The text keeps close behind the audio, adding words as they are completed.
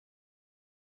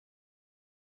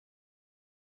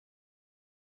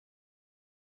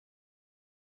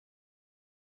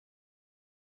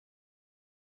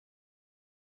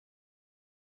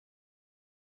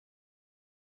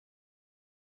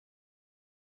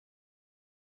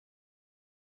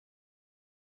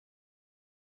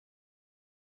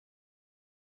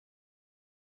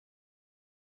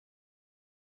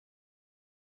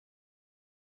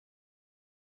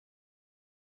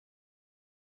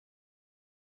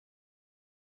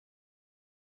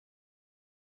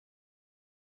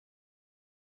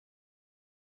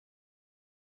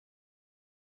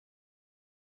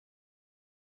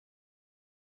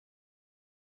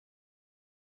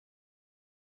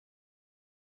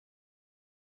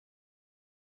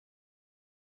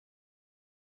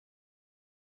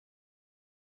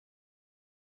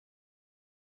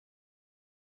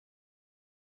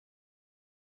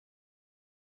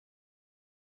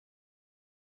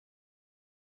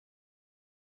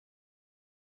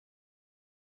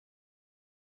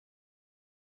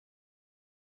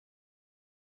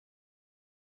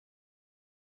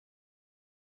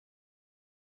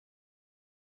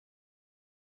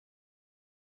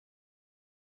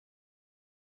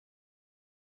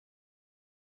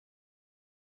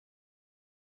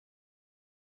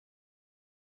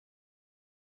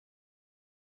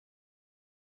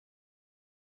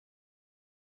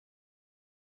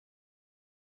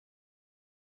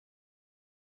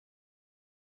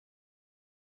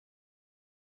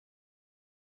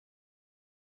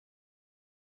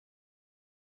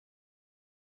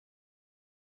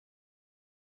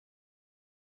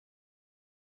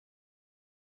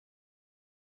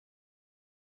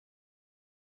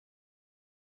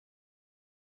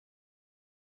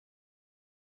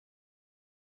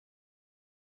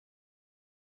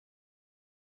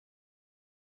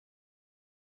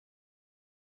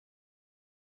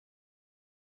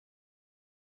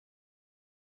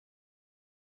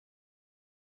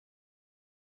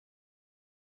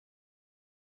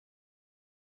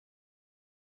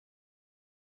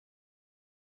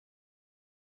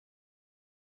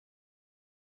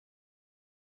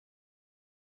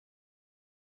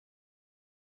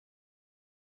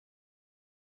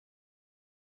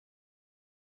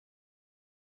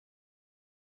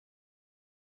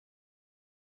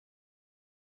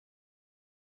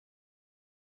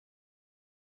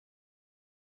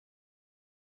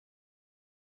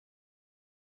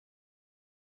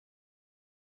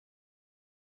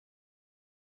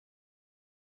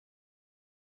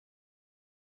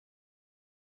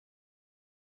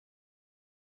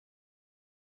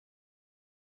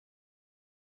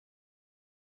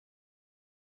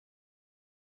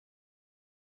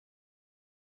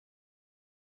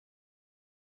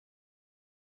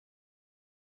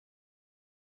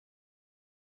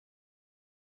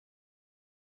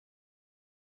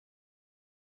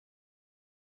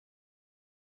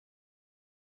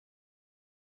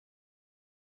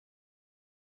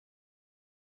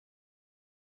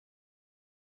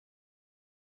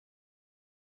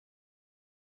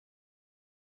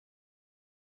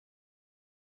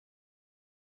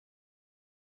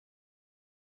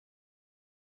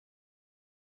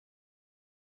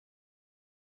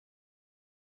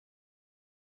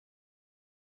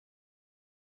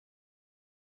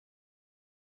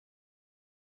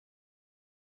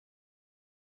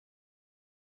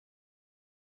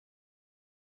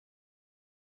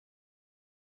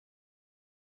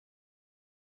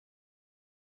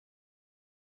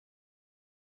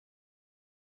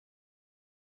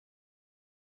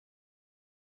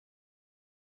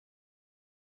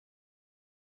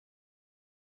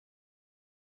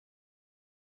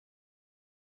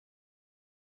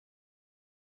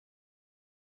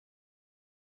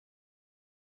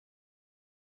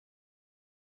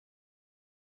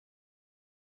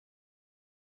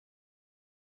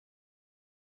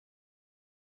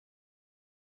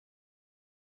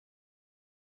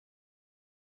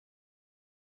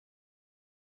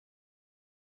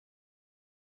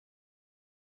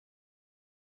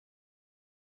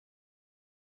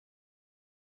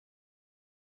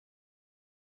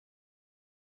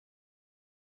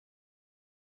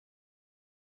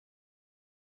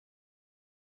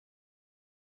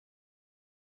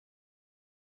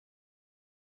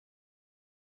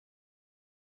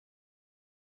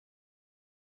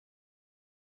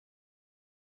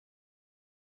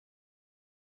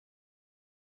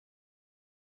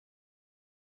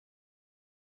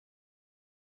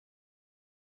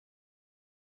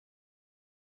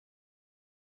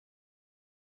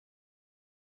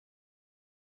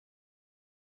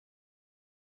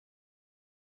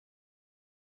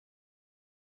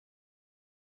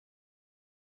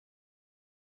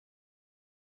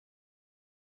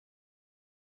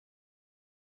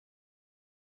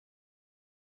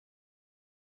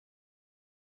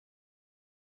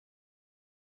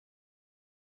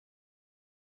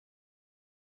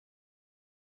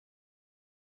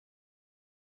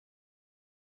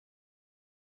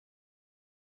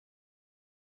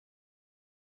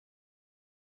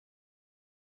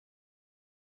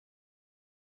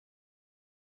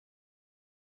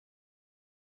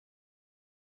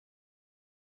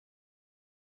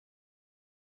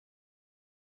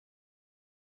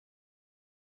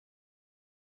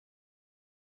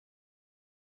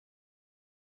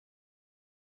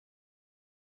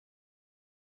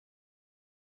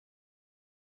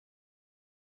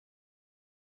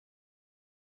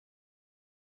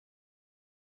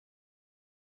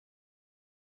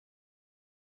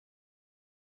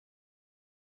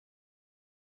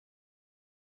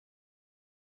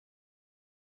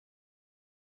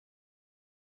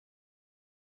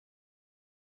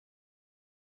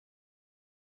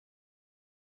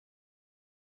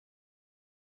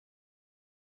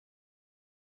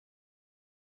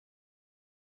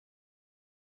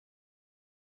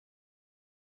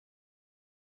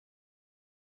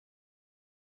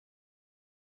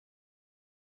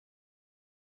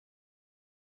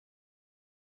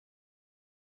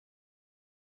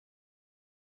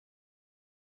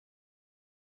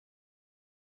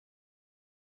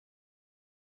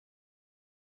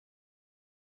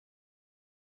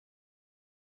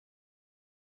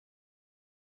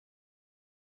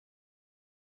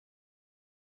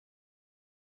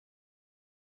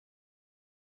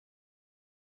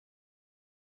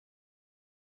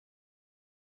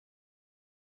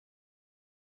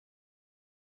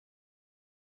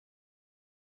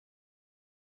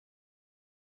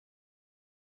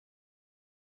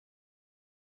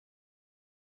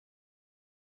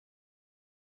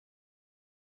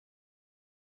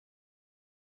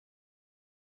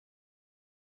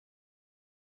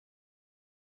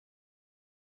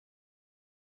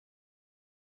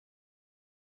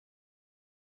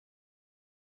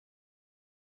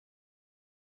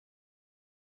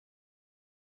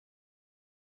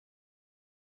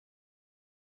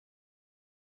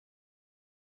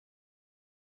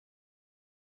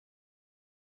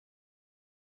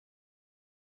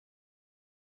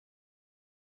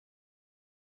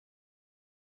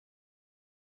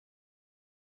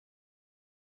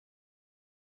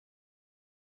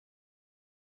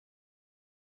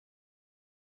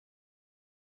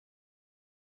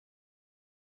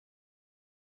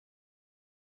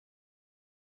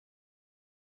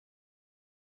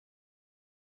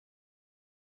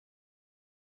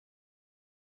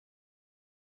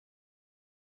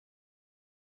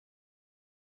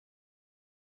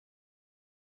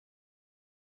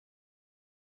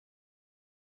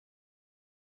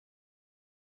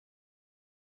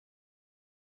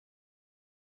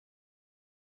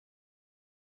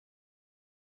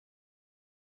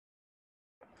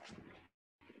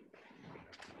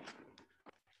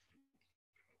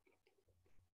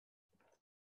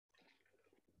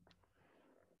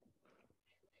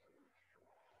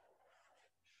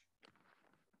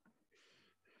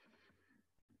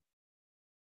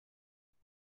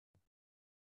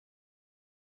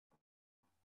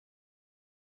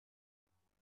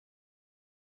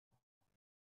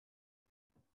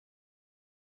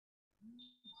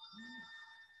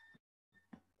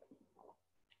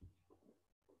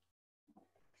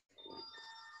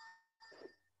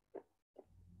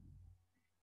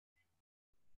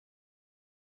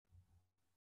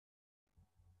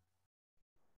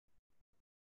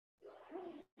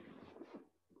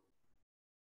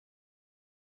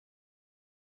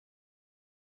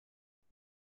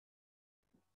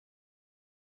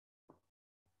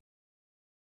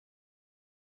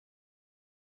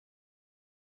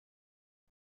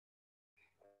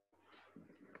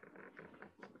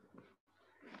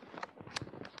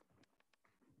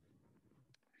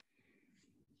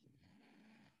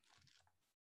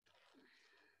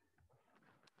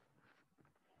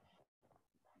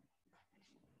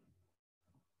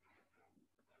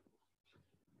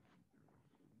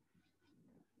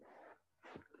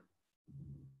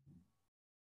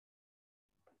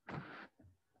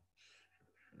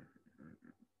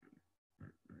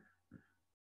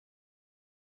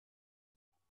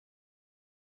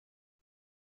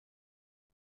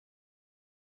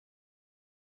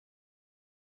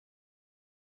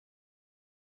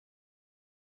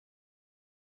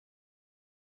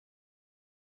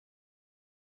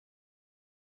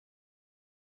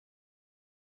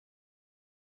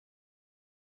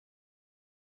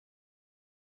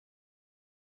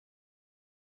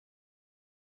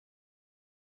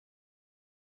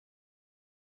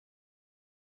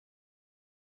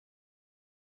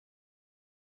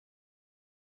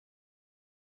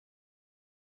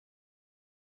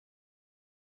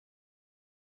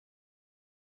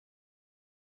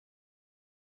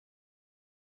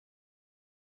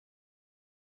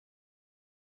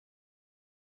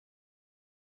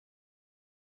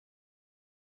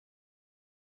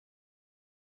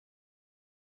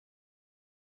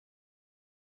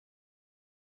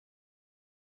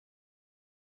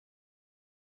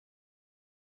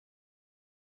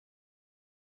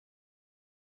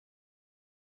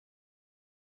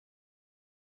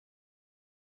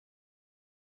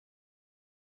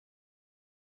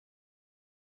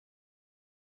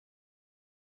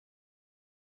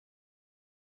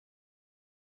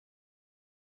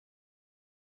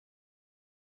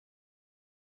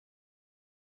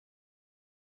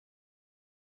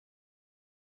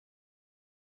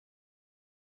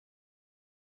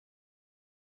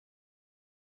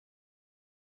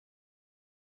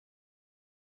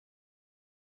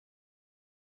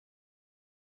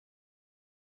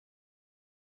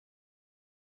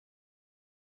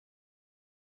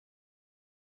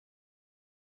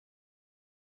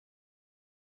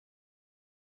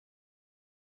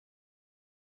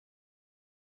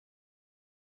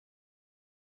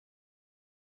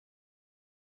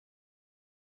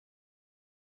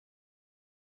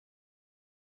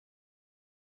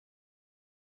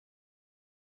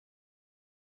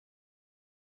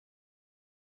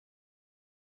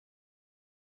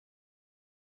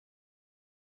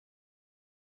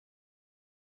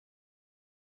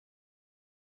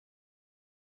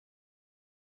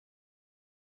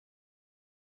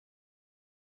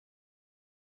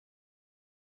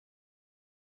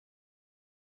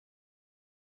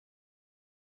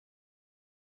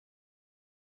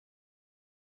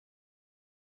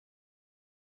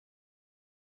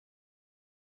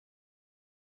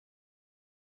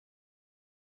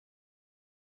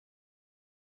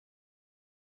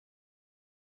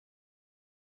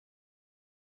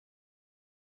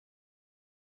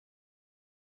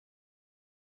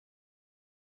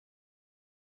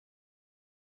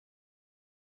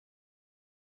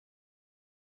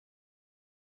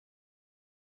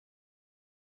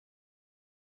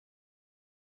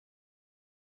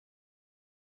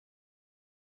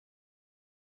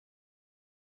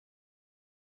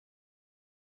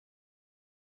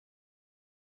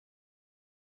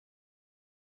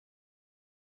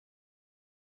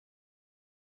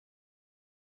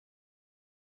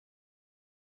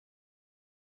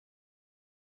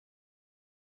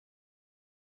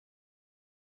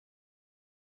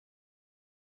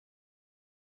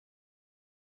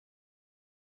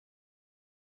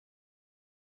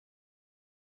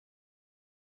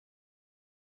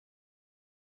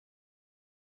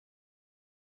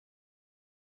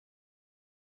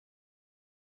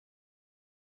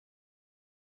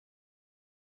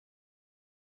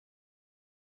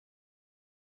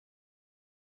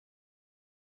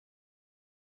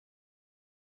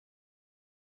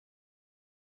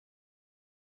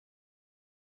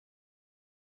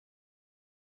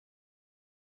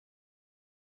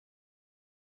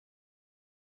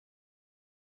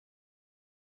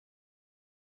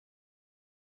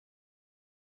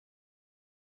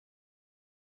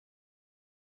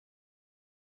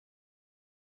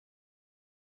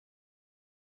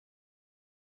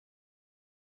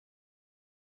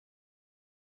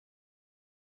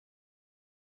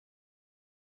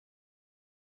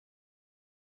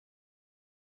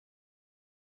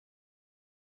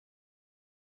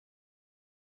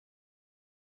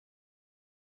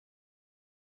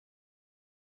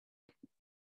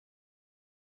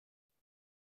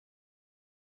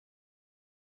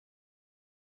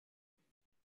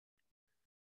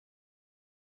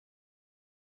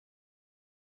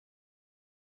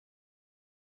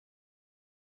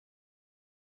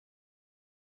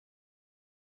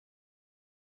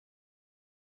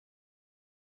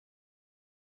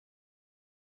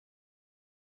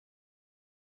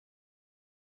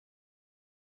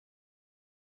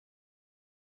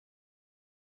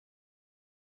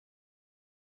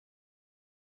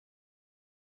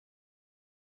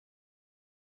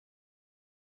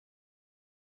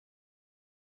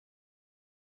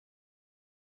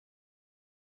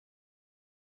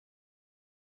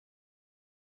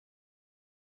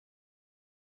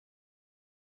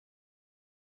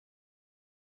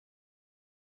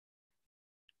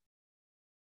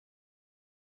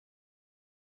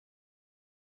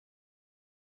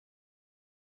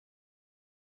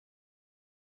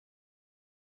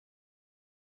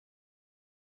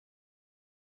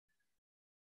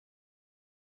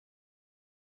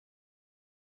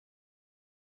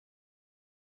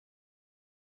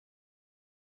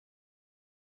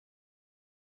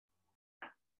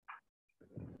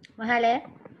Mahale,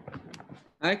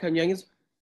 Hi, kanyangizwa?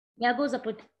 ngiyakuzwa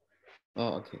bhuti.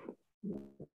 Oh, okay.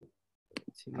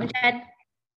 Unjani?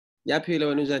 Ngiyaphila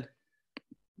wena unjani?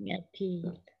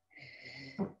 Ngiyaphila.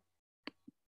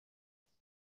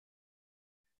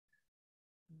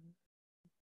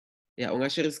 Yeah,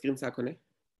 ungashare iscreen sakho ne?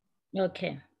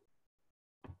 Okay.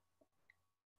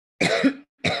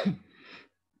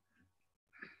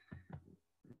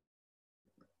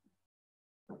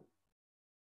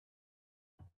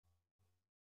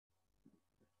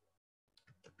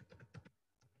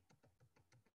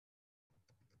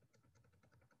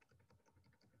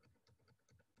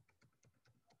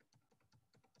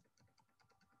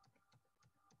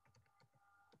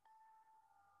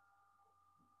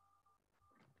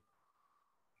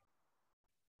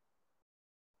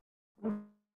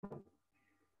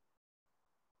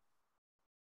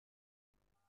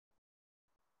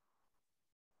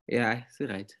 Yeah,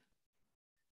 right.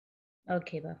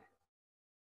 Okay, ba.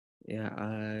 Yeah,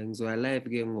 ngizoya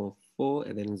live ke ngo-4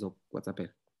 and then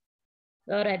ngizo-WhatsApp.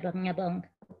 All right, ba,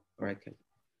 ngiyabonga. All right, okay.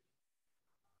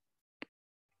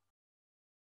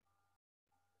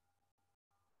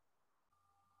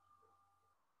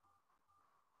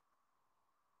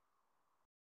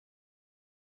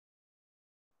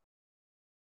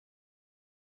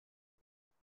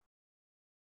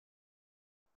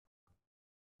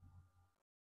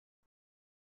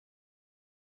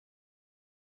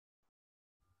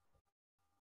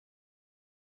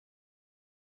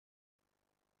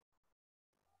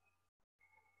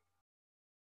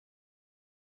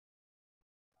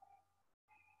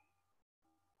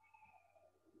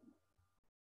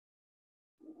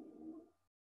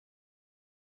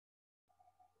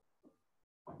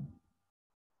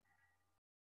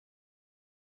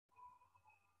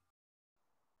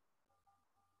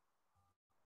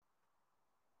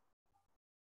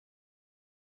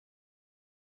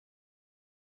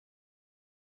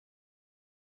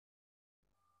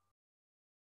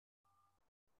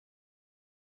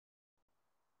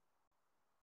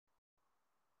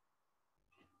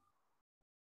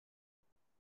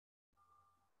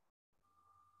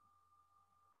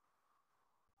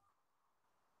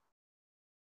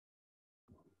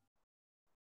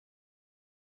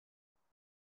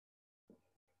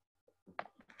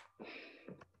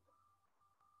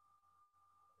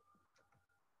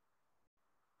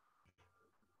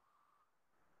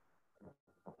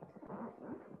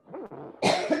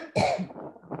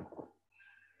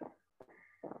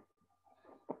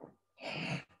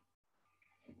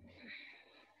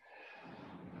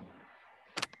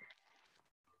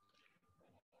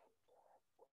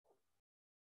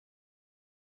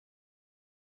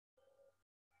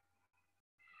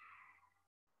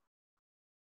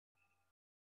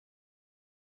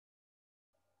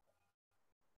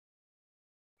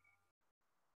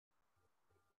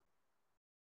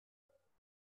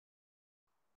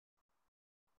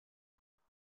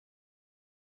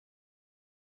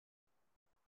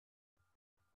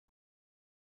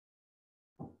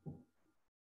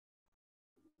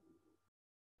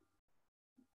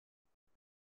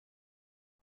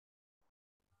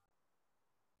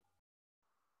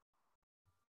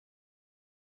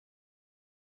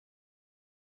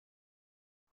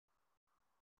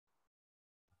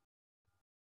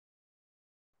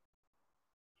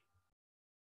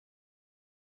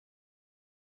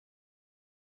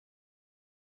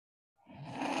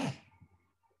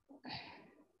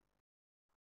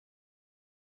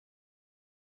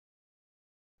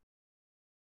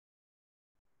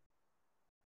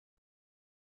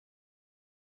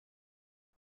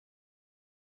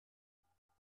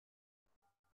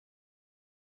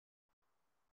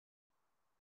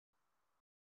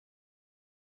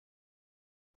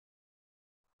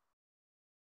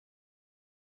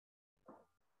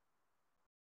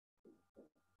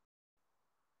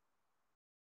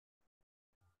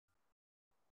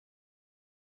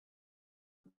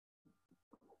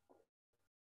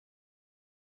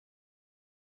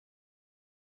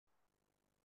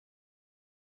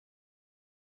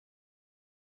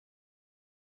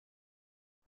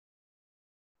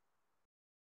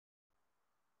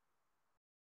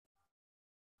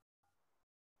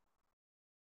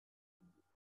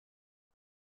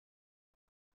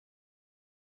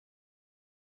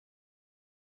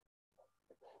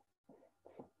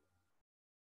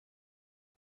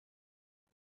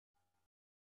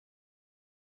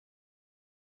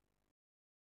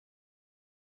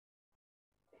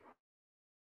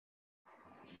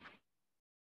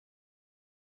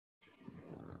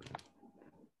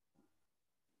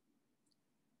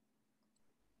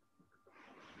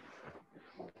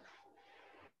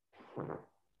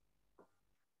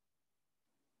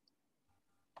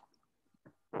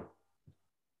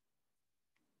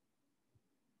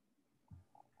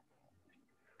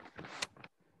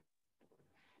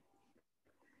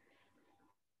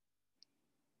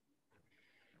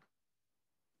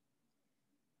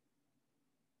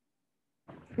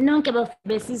 nonke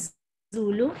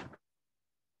besiZulu.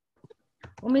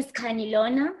 Miss Khani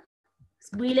lona.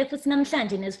 Sibuyile futhi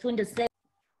namhlanje nesifundo se.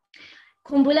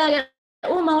 Khumbula ke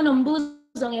uma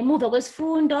unombuzo ngemuva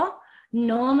kwesifundo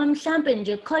noma mhlambe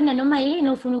nje khona noma yini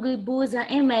ofuna ukuyibuza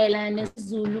emayelana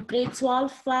nesiZulu grade 12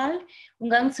 FAL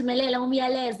ungangithumelela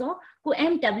umyalezo ku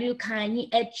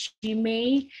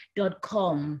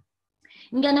mwkhanyi@gmail.com.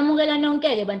 Ngiyanamukela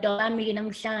nonke bantu bami ke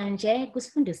namhlanje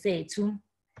kusifundo sethu.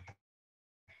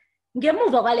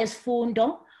 Ngemuva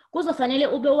kwalesifundo kuzofanele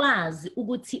ube wazi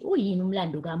ukuthi uyini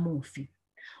umlando kaMufi.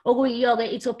 Okuyiyo ke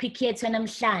itopic yethu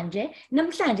namhlanje.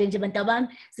 Namhlanje nje bantu bami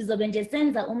sizobe nje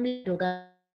senza umlando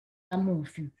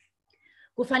kaMufi.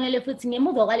 Kufanele futhi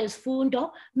ngemuva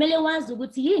kwalesifundo kumele wazi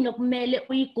ukuthi yini okumele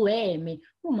uyigweme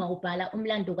uma ubhala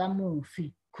umlando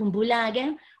kaMufi. Khumbula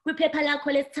ke kwiphepha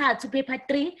lakho lesithathu phepha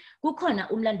 3 kukhona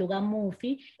umlando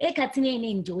kaMufi ekhathini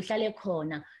eziningi nje uhlale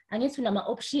khona. Angithi unama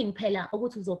option phela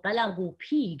ukuthi uzobhala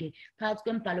kuphi ke phakathi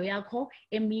kwembhalo yakho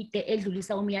emide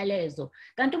edlulisa umyalezo.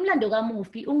 Kanti umlando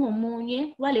kaMufi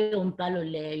ungomunye waleyo mbhalo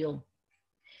leyo.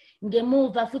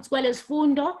 Ngemuva futhi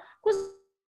kwalesifundo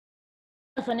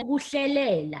kufanele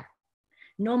ukuhlelela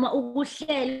noma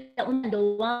ukuhlela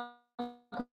umlando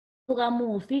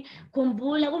kaMufi.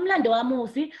 Khumbula kumlando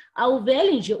kaMufi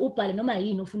awuveli nje ubhale noma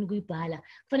yini ofuna ukuyibhala.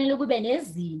 Kufanele kube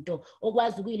nezinto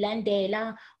okwazi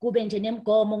ukuyilandela, kube nje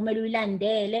nemigomo kumele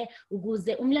uyilandele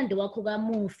ukuze umlando wakho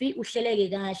kaMufi uhleleke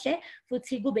kahle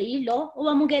futhi kube yilo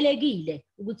owamukelekile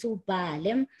ukuthi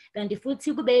ubhale, kanti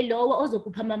futhi kube yilowo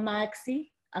ozokupha ama-marks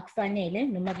akufanele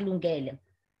noma kulungele.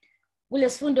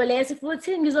 Kulesifundo lesi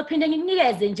futhi ngizophinde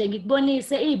ngikunikeze nje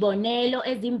ngikubonise izibonelo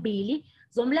ezimbili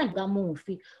zomlando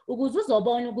kaMufi ukuze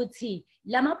uzobona ukuthi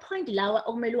lama point lawa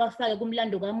okumele uwafake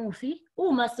kumlando kaMufi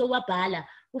uma sewabhala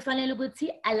kufanele ukuthi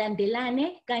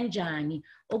alandelane kanjani.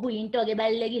 Okuyinto ke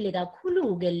balekile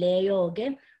kakhulu ke leyo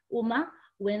ke uma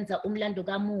wenza umlando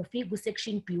kaMufi ku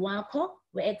section B wakho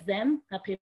we exam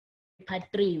paper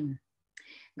 3.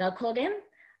 Ngakho ke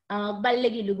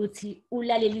kubalekile ukuthi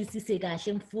ulalelisise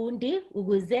kahle mfundi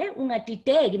ukuze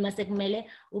ungadideki mase kumele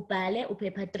ubhale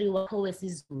upaper 3 wakho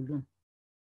wesiZulu.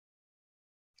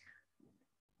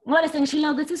 Ngoba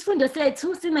sengishilo ukuthi isifundo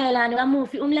sethu simayelana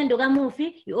kaMufi, umlando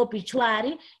kaMufi,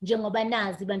 i-obituary njengoba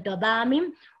nazi bantu bami.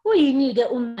 Uyini ke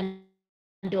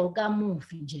umlando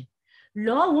kaMufi nje?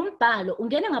 Lo umbhalo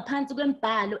ungena ngaphansi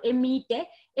kwembhalo emide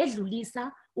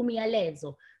edlulisa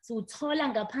umyalezo. Siuthola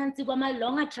ngaphansi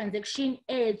kwama-longer transaction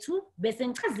ethu bese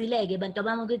ngichazile-ke bantu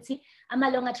bami ukuthi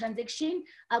ama-longer transaction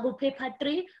akupaper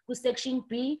 3 ku-section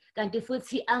B kanti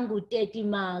futhi angu-30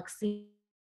 marks.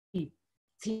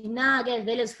 Thina-ke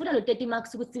vele sifuna lo 30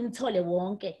 marks ukuthi simthole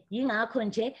wonke. Yingakho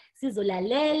nje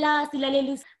sizolalela,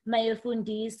 silalelisa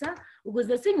mayefundisa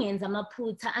ukuze singenza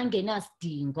amaphutha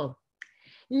angenasidingo.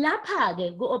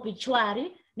 Lapha-ke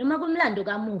ku-obituary noma kumlando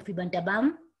kaMufi bantu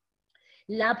bami,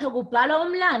 lapha kubhalwa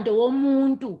umlando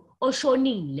womuntu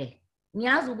oshonile.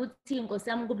 Ngiyazi ukuthi inkosi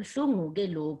yami kubuhlungu-ke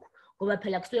lokhu ngoba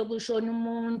phela kusuke kushona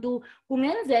umuntu.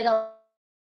 Kungenzeka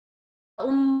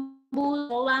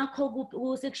umbuzo wakho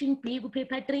ku section B ku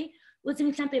paper 3 uthi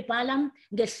mhlambe bhala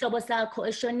ngesihlobo sakho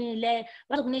eshonile,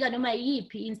 bazokunika noma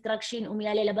yiphi instruction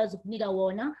umyalela bazokunika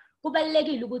wona.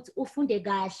 Kubalekile ukuthi ufunde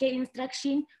kahle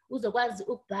instruction uzokwazi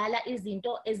ukubhala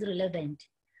izinto ezirelevant.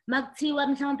 Makuthiwa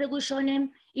mhlawumbe kushone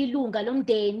ilunga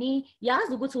lomndeni,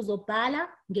 yazi ukuthi uzobhala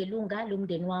ngelunga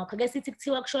lomndeni wakho. Ke sithi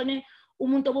kuthiwa kushone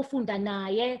umuntu obufunda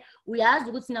naye, uyazi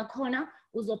ukuthi nakhona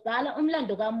uzobhala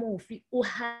umlando kaMufi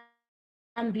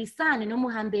uhambisane noma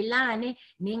uhambelane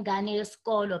nengane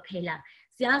yesikolo phela.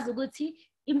 Siyazi ukuthi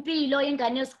impilo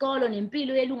yengane yesikolo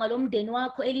nempilo yelunga lomndeni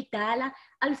wakho elidala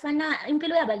alifana,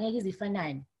 impilo yabo ngeke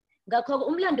izifanane. Ngakho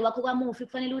umlando wakho kaMufi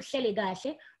kufanele uhlele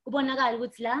kahle kubonakala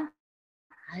ukuthi la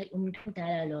hayi umuntu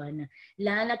omdala lona,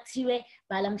 lana kuthiwe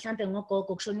bhala mhlambe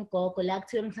ngogogo kushona ugogo, la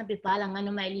kuthiwe mhlambe bhala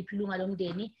nganoma yiliphi ilunga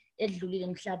lomndeni edlulile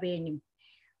emhlabeni.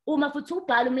 Uma futhi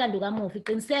ubhala umlando kaMufi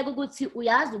qiniseka ukuthi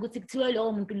uyazi ukuthi kuthiwe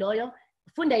lowo muntu loyo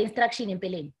funda instruction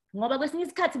empeleni, ngoba kwesinye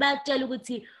isikhathi bayakutshela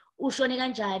ukuthi ushone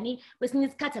kanjani, kwesinye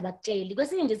isikhathi abakutsheli,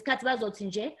 kwesinye nje isikhathi bazothi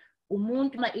nje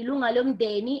umuntu ilunga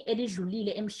lomndeni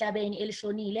elidlulile emhlabeni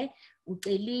elishonile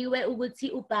uceliwe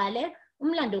ukuthi ubhale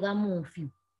umlando kaMufi.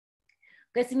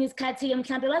 Kwesinye isikhathi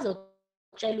mhlambe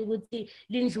bazokutshela ukuthi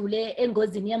lindlule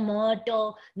engozini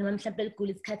yemoto noma mhlambe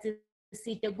ligula isikhathi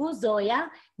eside,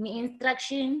 kuzoya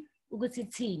nge-instruction ukuthi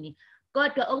thini.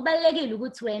 Kodwa okubalekile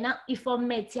ukuthi wena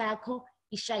i-format yakho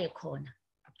ishaye khona.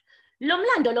 Lo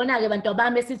mlando lona-ke bantu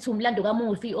bami esithi umlando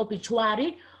kaMufi,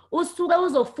 obituary, usuke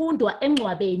uzofundwa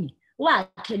engcwabeni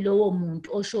wakhe lowo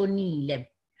muntu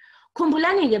oshonile.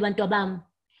 Khumbulani-ke bantu bami,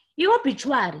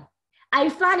 i-obituary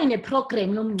ayifani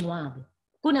neprogram yomncwabo.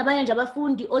 Kunabanye nje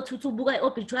abafundi othi ubuka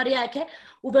i-obituary yakhe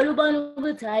uvela ubona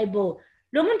ukuthi hayibo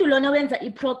lo muntu lona wenza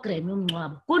iprogram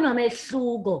yomncwabo.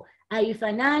 Kunomehluko,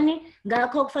 ayifanani,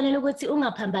 ngakho kufanele ukuthi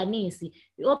ungaphambanisi.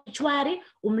 I-obituary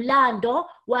umlando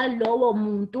walowo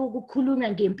muntu, kukhulunywa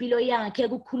ngempilo yakhe,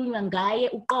 kukhulunywa ngaye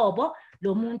uqobo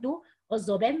lo muntu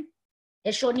ozobe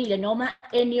eshonile noma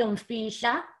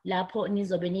eniyomfihla lapho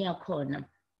nizobe niya khona.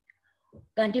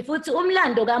 Kanti futhi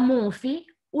umlando kamufi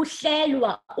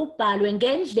uhlelwa ubhalwe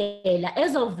ngendlela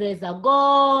ezoveza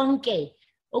konke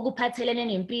okuphathelene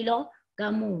nempilo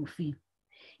kamufi.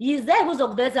 Yize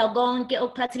kuzokuveza konke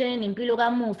okuphathelene nempilo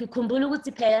kamufi, khumbula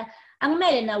ukuthi phela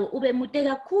angimele nawe ube mude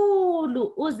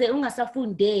kakhulu uze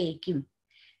ungasafundeki.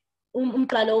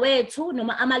 Umbhalo wethu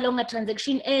noma ama-longer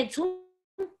transaction ethu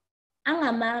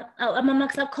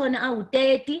ama-marks akhona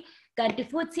awu-30, kanti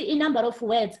futhi i-number of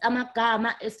words,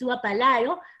 amagama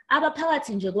esiwabhalayo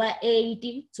abaphakathi nje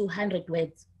kwa-80 to 100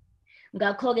 words.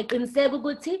 Ngakho-ke qiniseka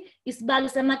ukuthi isibalo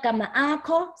samagama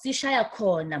akho sishaya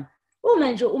khona.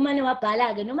 Uma nje umane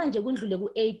wabhala-ke noma nje kundlule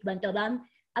ku-8 bantu bami,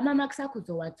 ama-marks akho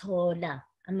uzowathola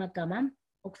amagama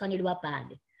okufanele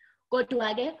wabhale.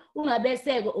 Kodwa-ke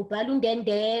ungabeseke ubhala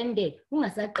undendende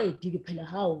ungasaqedi-ke phela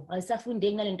hawu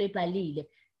ayisafundeki ngalento oyibhalile.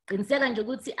 Qiniseka nje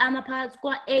ukuthi amaphakathi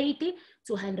kwa-80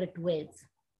 to 100 words.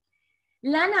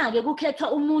 Lana-ke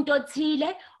kukhethwa umuntu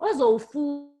othile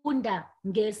ozowufunda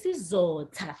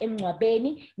ngesizotha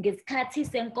emncwabeni ngesikhathi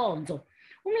senkonzo.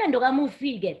 Umlando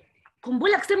kamufi-ke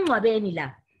khumbula kusemncwabeni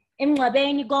la.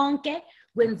 Emncwabeni konke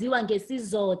kwenziwa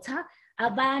ngesizotha,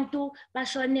 abantu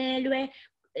bashonelwe,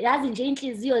 yazi nje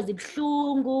inhliziyo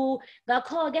zibuhlungu.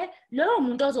 Ngakho-ke lowo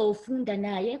muntu ozowufunda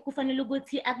naye kufanele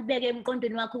ukuthi akubeke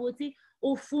emqondweni wakho ukuthi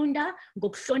ufunda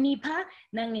ngokuhlonipha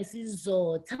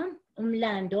nangesizotha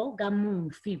umlando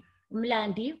kamufi.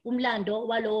 Umlando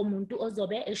walowo muntu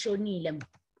ozobe eshonile.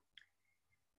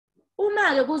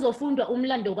 Uma-ke kuzofundwa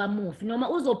umlando kamufi noma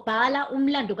uzobhala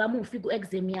umlando kamufi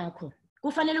ku-exam yakho,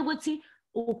 kufanele ukuthi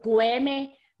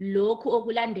ugweme lokhu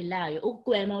okulandelayo.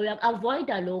 Ukugwema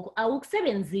uyak-avoida lokhu,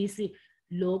 awukusebenzisi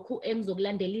lokhu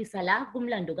engizokulandelisa la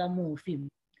kumlando kamufi.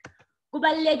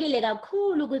 Kubalulekile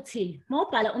kakhulu ukuthi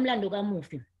mawubhala umlando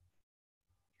kamufi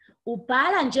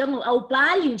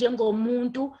awubhali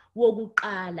njengomuntu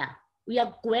wokuqala,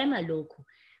 uyakugwema lokhu.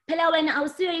 Phela wena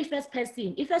awusiyo i-first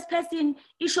person, i-first person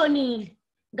ishonile.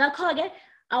 Ngakho-ke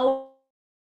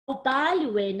awubhali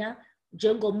wena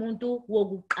njengomuntu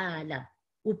wokuqala,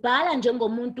 ubhala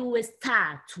njengomuntu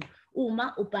wesithathu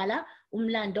uma ubhala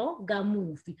umlando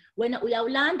kamufi. Wena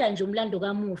uyawulanda nje umlando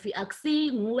kamufi,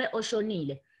 akusiyi nguwe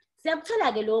oshonile.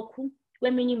 Siyakuthola-ke lokhu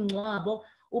kweminye imingcwabo,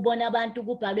 ubona abantu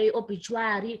kubhalwe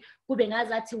i-obituary kube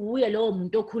ngazathi uye lowo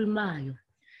muntu okhulumayo.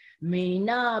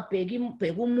 Mina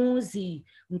bheka umuzi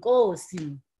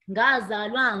Nkosi,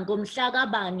 ngazalwa ngomhla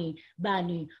kabani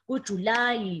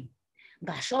kuJulayi,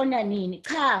 ngashona nini.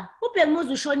 Cha, ubheka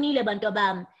umuzi ushonile bantu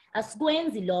bami,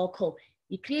 asikwenzi lokho.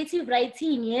 I-creative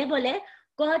writing yebo le,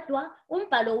 kodwa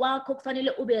umbhalo wakho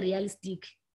kufanele ube realistic.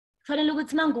 Kufanele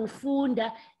ukuthi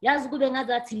mangufunda yazi kube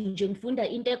ngazathi nje ngifunda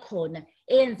into ekhona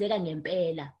eyenzeka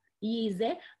ngempela,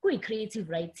 yize kuyi-creative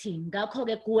writing.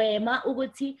 Ngakho-ke gwema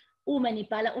ukuthi uma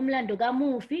nibhala umlando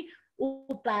kamufi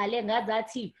ubhale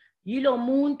ngazathi yilo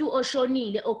muntu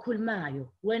oshonile okhulumayo.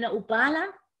 Wena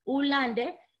ubhala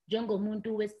ulande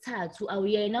njengomuntu wesithathu,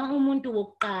 awuyena umuntu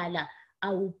wokuqala,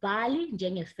 awubhali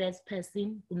njenge-first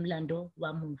person kumlando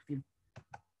wamufi.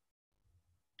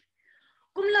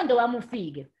 Kumlando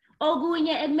wamufi-ke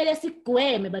okunye ekumele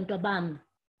sigweme bantu bami,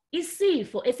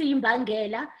 isifo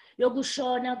esiyimbangela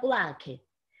yokushona kwakhe.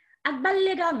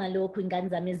 Akubalulekanga lokho ingane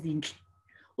zami ezinhle,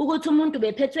 ukuthi umuntu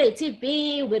bephethwe i-TB,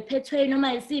 bephethwe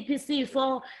noma isiphi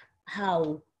isifo.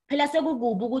 Hawu, phela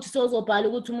sekukubi ukuthi sozobhala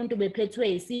ukuthi umuntu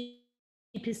bephethwe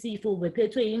isiphi isifo,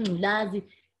 bephethwe ingculazi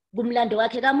kumlando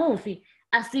wakhe kamufi.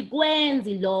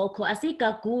 Asikwenzi lokho,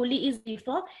 asigaguli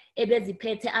izifo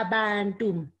ebeziphethe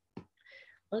abantu.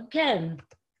 Okay.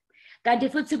 Kanti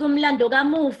futhi kumlando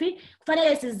kamufi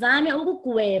kufanele sizame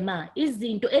ukugwema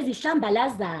izinto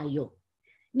ezihlambalazayo.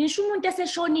 Nisho umuntu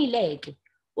eseshonile-ke,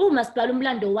 uma sibhala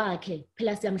umlando wakhe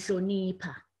phela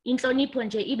siyamhlonipha. Inhlonipho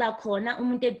nje iba khona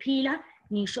umuntu ephila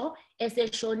ngisho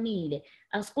eseshonile.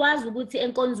 Asikwazi ukuthi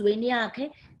enkonzweni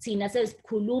yakhe thina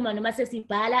sesikhuluma noma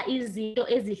sesibhala izinto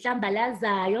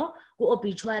ezihlambalazayo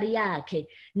ku-obituary yakhe,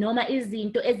 noma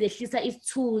izinto ezehlisa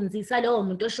isithunzi salowo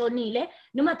muntu oshonile,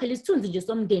 noma phela isithunzi nje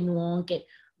somndeni wonke.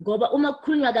 Ngoba uma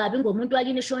kukhulunywa kabi ngomuntu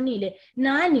wakini eshonile,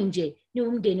 nani nje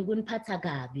niwumndeni kuniphatha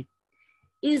kabi.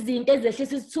 Izinto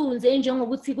ezehlisa isithunzi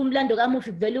enjengokuthi kumlando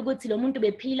kamufi kuvela ukuthi lo muntu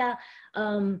bephila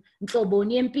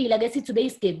Nhloboni yempilo ake sithi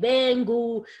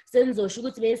ubeyisigebengu senizosho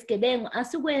ukuthi beyisigebengu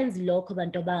asikwenzi lokho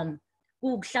bantu bami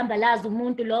ukuhlambalaza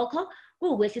umuntu lokho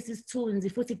kukwehlisa isithunzi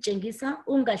futhi kutshengisa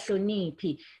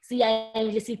ungahloniphi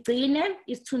siyaye sigcine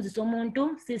isithunzi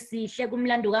somuntu sisihle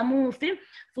kumlando kamufi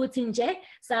futhi nje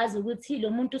sazi ukuthi lo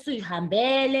muntu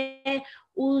usuyihambele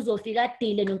uzofika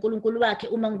adile noNkulunkulu wakhe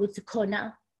uma ukuthi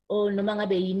khona noma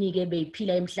ngabe yini ke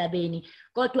beyiphila emhlabeni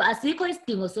kodwa asikho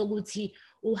isidingo sokuthi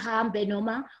uhambe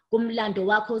noma kumlando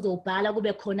wakho uzobhala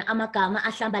kube khona amagama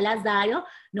ahlambalazayo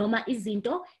noma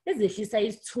izinto ezehlisa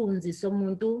isithunzi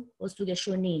somuntu osuke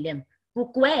eshonile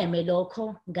kugweme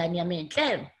lokho ngani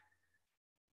yamenhle.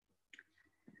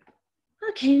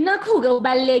 Okay, nakho-ke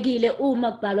ubalekile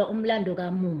uma kubhalwa umlando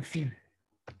kamufi.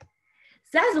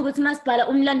 Sazi ukuthi masibhala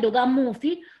umlando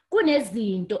kamufi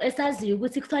kunezinto esaziyo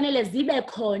ukuthi kufanele zibe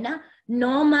khona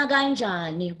noma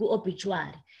kanjani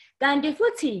ku-obituary. Kanti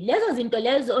futhi lezo zinto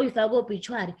lezo oyifaka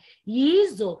ku-obituary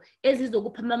yizo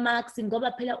ezizokupha ama-marks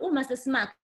ngoba phela uma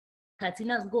sesimakha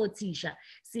thina zikothisha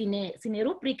sine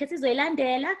rubric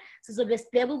esizoyilandela sizobe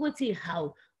sibheka ukuthi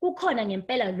how kukhona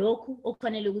ngempela lokhu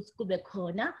okufanele ukuthi kube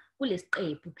khona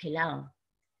kulesiqephu phela.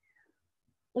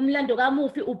 Umlando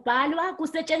kamufi ubhalwa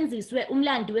kusetshenziswe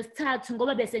umlando wesithathu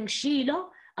ngoba bese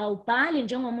ngishilo awubhali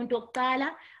njengomuntu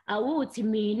wokuqala awuthi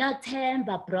mina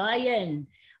Themba Brian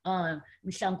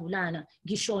Mhlangulana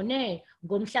ngishone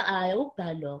ngomhla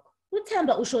ukubhala lokho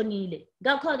uThemba ushonile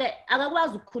ngakho ke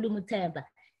akakwazi ukukhuluma uThemba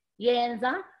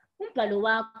yenza umbhalo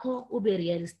wakho ube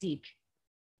realistic.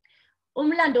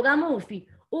 Umlando kamufi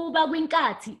uba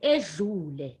kwinkathi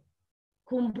edlule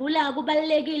khumbula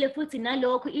kubalekile futhi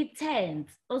nalokho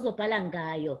i-tense ozobhala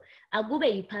ngayo akube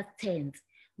yi-past tense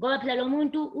ngoba phela lo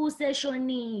muntu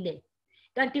useshonile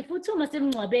kanti futhi uma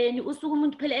semncwabeni usuke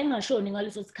umuntu phela engashoni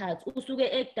ngaleso sikhathi usuke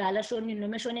ekudala shonile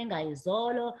noma eshone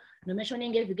ngayizolo noma eshone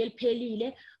ngeviki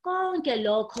eliphelile konke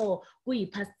lokho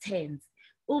kuyi-past tense.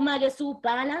 Uma ke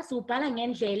subhala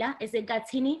ngendlela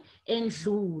esenkathini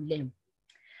endlule.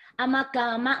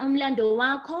 Amagama umlando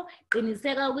wakho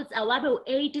qiniseka ukuthi awabe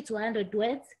u80 to 100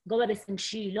 words ngoba bese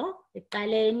ngishilo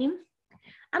eqaleni.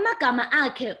 Amagama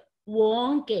akhe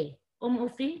wonke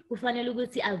umufi kufanele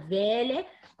ukuthi avele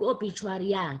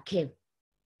ku-obituary yakhe.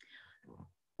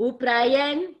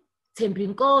 uBrian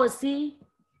Thembinkosi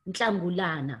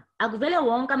Mhlangulana akuvele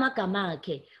wonke amagama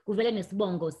akhe kuvele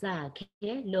nesibongo sakhe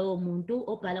lo muntu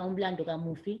obhala umlando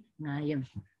kamufi ngaye.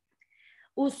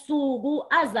 Usuku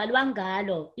azalwa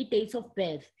ngalo i-date of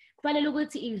birth kufanele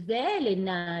ukuthi ivele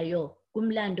nayo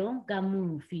kumlando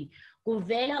kamufi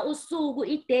kuvela usuku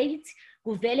i-date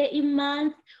kuvele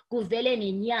i-month kuvele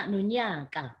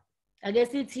nonyaka. Ake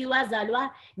sithi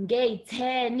wazalwa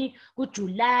nge-10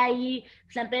 kuJulayi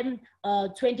mhlambe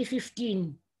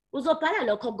 2015 uzobhala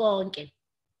lokho konke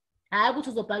hayi ukuthi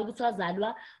uzobhala ukuthi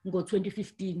wazalwa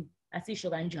ngo-2015 asisho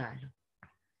kanjalo.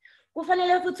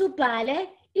 Kufanele futhi ubhale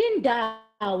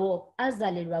indawo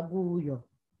azalelwa kuyo.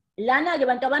 Lana ke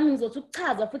bantu abami ngizothi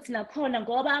ukuchaza futhi nakhona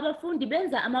ngoba abafundi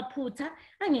benza amaphutha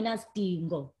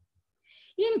angenasidingo.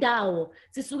 Indawo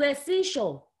sisuke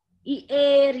sisho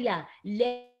i-area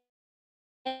le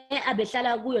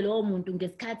abehlala kuyo lowo muntu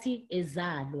ngesikhathi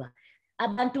ezalwa.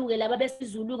 Abantu ke laba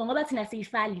besiZulu ngoba thina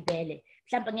siyi-FAL vele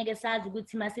mhlawumbe ngeke sazi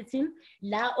ukuthi masithi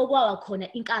la okwawa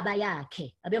khona inkaba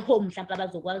yakhe abe home mhlawumbe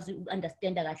abazokwazi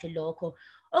ukunderstanda kahle lokho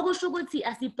okusho ukuthi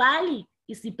asibhali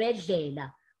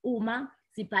isibhedlela uma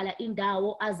sibhala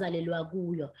indawo azalelwa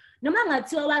kuyo. Noma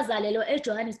ngathiwa wazalelwa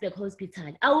eJohannesburg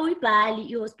Hospital awuyibhali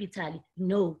ihospital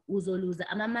no uzoluza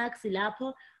ama-marks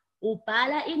lapho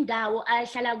ubhala indawo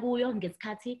ayehlala kuyo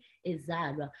ngesikhathi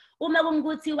ezalwa. Uma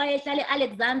kungukuthi wayehlala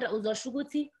eAlexandra uzosho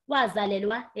ukuthi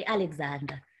wazalelwa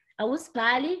eAlexandra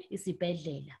awusibhali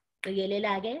isibhedlela.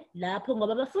 Qikelela ke lapho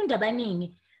ngoba abafundi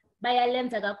abaningi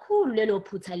bayalenza kakhulu lelo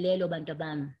phutha lelo bantu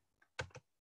bami.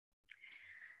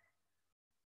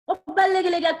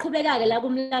 Okubalekile kuyaqhubeka ke la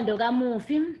kumlando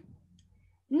kamufi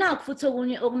nakho futhi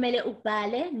okunye okumele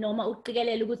ukubhale noma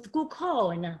uqikelele ukuthi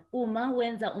kukhona uma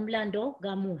wenza umlando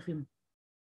kamufi.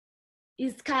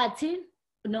 Isikhathi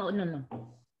no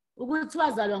ukuthi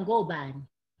wazalwa ngobani.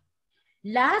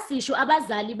 La sisho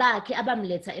abazali bakhe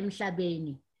abamletha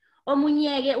emhlabeni.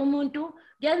 Omunyeke umuntu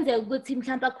kuyenzeka ukuthi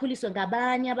mhlawumbe akhuliswe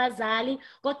ngabanye abazali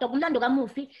kodwa kumlando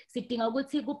kamufi sidinga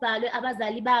ukuthi kubhalwe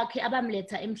abazali bakhe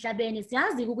abamletha emhlabeni.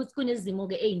 Siyazi ukuthi kunezimo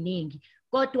ke eziningi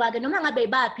kodwa ke noma ngabe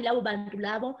ibaphi labo bantu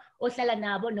labo ohlala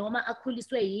nabo noma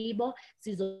akhuliswe yibo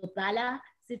sizobhala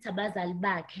sithi abazali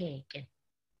bakhe ke.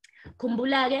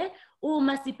 Khumbula ke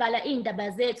uma sibhala indaba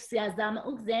zethu siyazama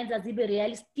ukuzenza zibe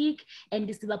realistic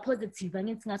and siba positive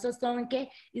angithi ngaso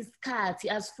sonke isikhathi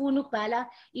asifuni ukubhala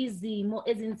izimo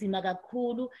ezinzima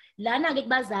kakhulu lana ke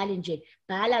kubazali nje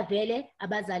bhala vele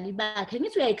abazali bakhe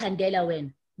ngithi uyayikhandela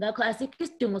wena ngakho asikho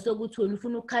isidingo sokuthi wena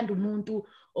ufuna ukukhanda umuntu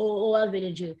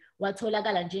owavele nje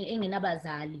watholakala nje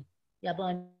engenabazali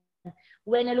yabona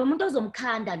wena lo muntu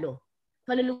ozomkhanda lo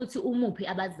kufanele ukuthi umuphi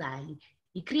abazali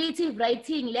I-creative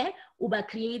writing le uba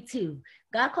creative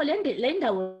ngakho le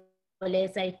ndawo le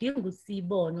sayidinga ukuthi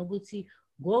sibone ukuthi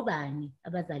ngobani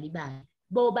abazali bakhe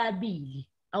bobabili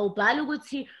awubhala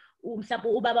ukuthi mhlawumbe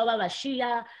ubaba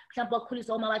wabashiya mhlawumbe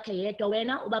wakhuliswa uma wakhe yedwa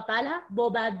wena ubabhala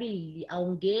bobabili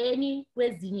awungeni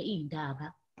kwezinye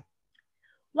izindaba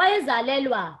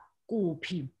wayezalelwa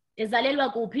kuphi ezalelwa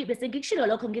kuphi bese ngikushilo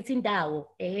lokho ngithi indawo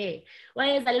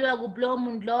wayezalelwa kuphi lo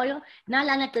muntu loyo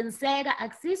nalana qiniseka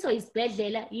akusiso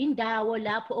isibhedlela indawo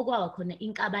lapho okwawa khona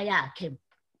inkaba yakhe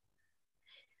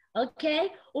okay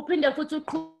uphinde futhi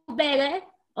uqhubeke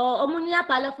omunye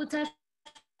uyabhala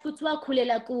futhi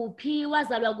wakhulela kuphi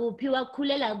wazalwa kuphi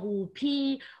wakhulela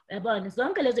kuphi yabona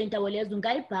zonke lezo indawo lezo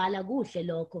ungayibhala kuhle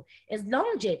lokho as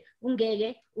long nje ungeke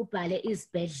ubhale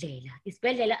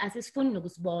isibhedlela asisifuni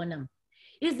nokusibona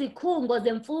izikhungo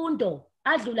zemfundo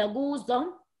adlula kuzo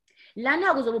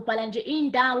lana kuzobhala nje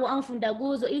indawo afunda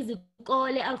kuzo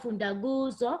izikole afunda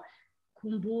kuzo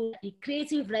khumbula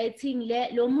I-creative writing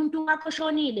lo muntu wakho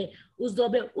shonile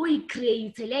uzobe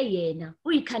uyicreatele yena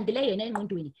uyikhandele yena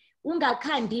engqondweni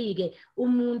ungakhandi-ke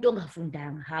umuntu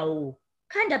ongafundanga hawo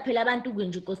khanda phela abantu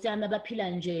nje Nkosi yami abaphila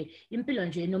nje impilo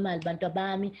nje normal bantu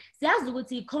abami siyazi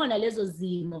ukuthi ikhona lezo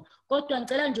zimo kodwa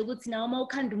ngicela nje ukuthi nawe uma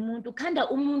ukhanda umuntu khanda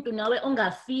umuntu nawe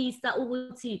ongafisa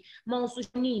ukuthi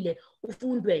mawusushonile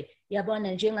ufundwe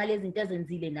yabona njengalezi zinto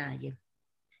ezenzile naye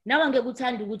nawe ngeke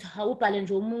uthanda ukuthi awubhale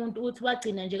nje umuntu uthi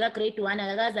wagcina nje ka grade 1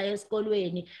 akakaza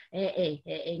esikolweni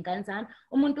ngani zami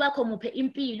umuntu wakho muphe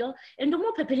impilo and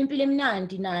umuphe phela impilo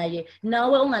emnandi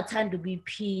nawe ungathanda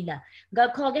ukuyiphila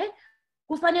ngakho ke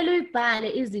kufanele uyibhale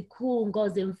izikhungo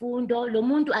zemfundo lo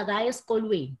muntu akaye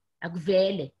esikolweni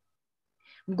akuvele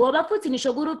ngoba futhi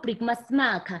nisho ku rubric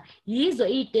masimakha yizo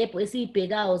izidepho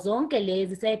esizibhekayo zonke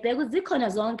lezi sayibheka zikhona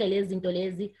zonke lezi zinto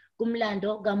lezi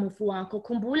kumlando kamufi wakho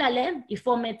khumbula le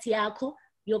iformat yakho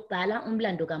yokubhala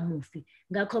umlando kamufi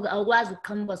ngakho ke awukwazi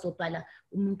ukuqhamuka sobhala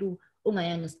umuntu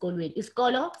ungayanga esikolweni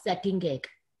isikolo siyadingeka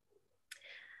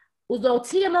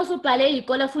uzothi masubhale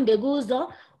izikole afunde kuzo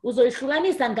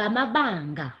uzoyihlukanisa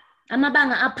ngamabanga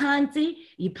amabanga aphansi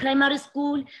i-primary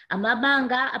school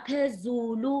amabanga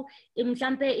aphezulu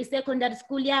mhlambe i-secondary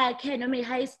school yakhe noma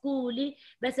i-high school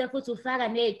bese futhi ufaka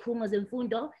nezikhungo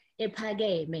zemfundo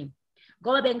ephakeme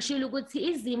ngoba bengishilo ukuthi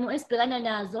izimo esibhekana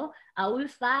nazo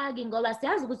awuyifaki ngoba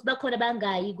siyazi ukuthi bakhona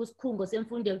bangayi kusikhungo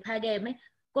semfundo ephakeme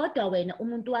kodwa wena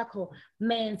umuntu wakho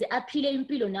menze aphile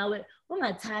impilo nawe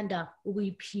ungathanda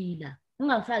ukuyiphila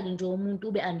ungafaki nje umuntu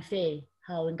ube unfair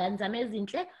hawo ngani zami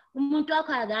ezinhle umuntu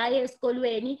wakho akaye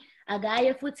esikolweni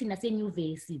akaye futhi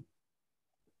nasenyuvesi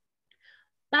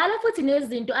bhala futhi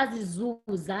nezinto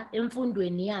azizuza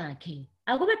emfundweni yakhe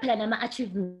akube phela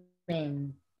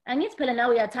nama-achievements angithi phela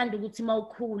nawe uyathanda ukuthi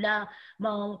mawukhula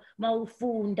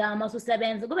mawufunda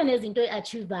mawusebenza kube nezinto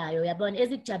eziachievayo yabona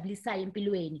ezikujabulisayo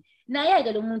empilweni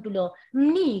naye-ke lo muntu lo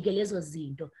mnike lezo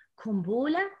zinto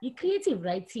khumbula i-creative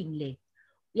writing le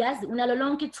yazi unalo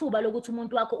lonke ithuba lokuthi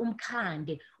umuntu wakho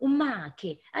umkhande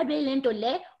umakhe abe lento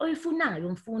le oyifunayo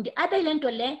umfundi abe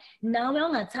lento le nawe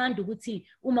ongathanda ukuthi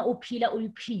uma uphila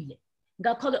uyiphile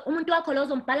ngakho ke umuntu wakho lo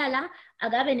uzombhala la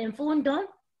akabe nemfundo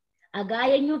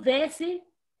akaye enyuvesi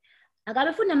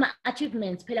akabe funa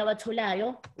ama-achievements phela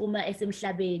watholayo uma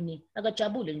esemhlabeni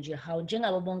akajabule nje hawo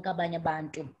njengabo bonke abanye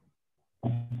abantu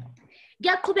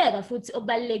kuyaqhubeka futhi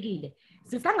okubalekile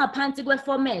sisangaphansi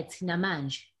kweformat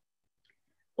namanje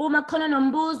uma khona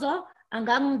nombuzo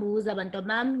angangibuza abantu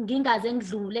bami ngingaze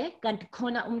ngidlule kanti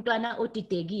khona umntwana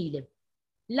odidekile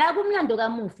la kumlando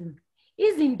kamufi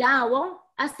izindawo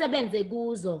asebenze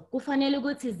kuzo kufanele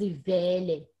ukuthi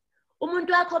zivele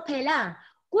umuntu wakho phela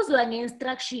kuzoba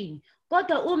nge-instruction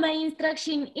kodwa uma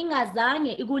i-instruction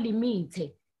ingazange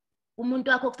ikulimithe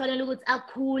umuntu wakho kufanele ukuthi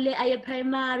akhule aye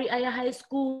primary aye high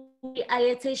school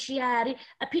aye tertiary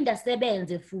aphinde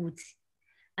asebenze futhi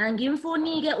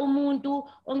angimfunike umuntu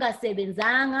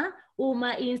ongasebenzanga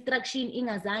uma i-instruction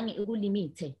ingazange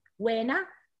ikulimithe wena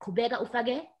qhubeka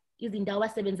ufake izindawo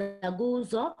asebenza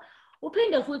kuzo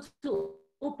uphinde futhi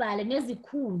ubhale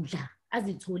nezikhundla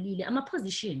azitholile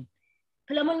ama-position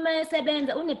phela umuntu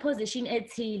mayesebenza une-position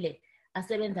ethile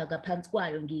asebenza ngaphansi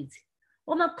kwayo ngithi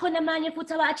uma kukhona amanye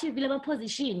futhi awa-achievile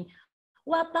ama-position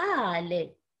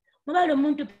wabhale ngoba lo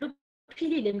muntu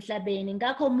uphilile emhlabeni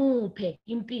ngakho muphe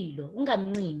impilo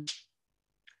ungamncinci.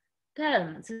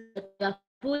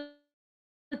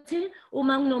 Futhi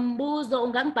uma kunombuzo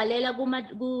ungangibhalela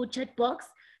ku chat box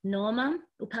noma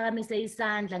uphakamise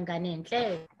isandla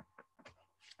nganenhle.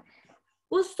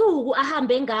 Usuku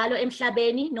ahambe ngalo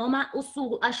emhlabeni noma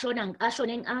usuku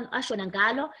ashona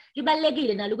ngalo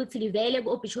libalekile nalo ukuthi livele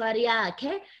ku-obituary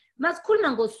yakhe.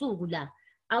 Masikhuluma ngosuku la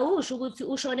awusho ukuthi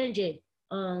ushone nje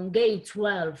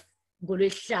nge-12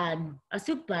 ngoLwesihlanu,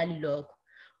 asikubhali lokho.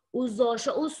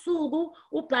 Uzosho usuku,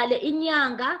 ubhale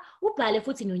inyanga, ubhale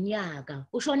futhi nonyaka.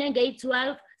 Ushone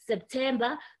nge-12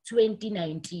 September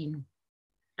 2019.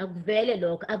 Akuvele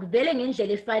lokho, akuvele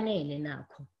ngendlela efanele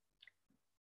nakho.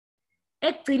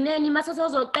 Ekugcineni mase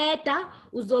uzoqeda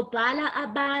uzobhala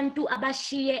abantu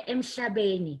abashiye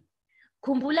emhlabeni.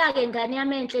 Khumbula-ke ngane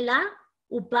yamenhle la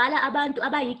ubhala abantu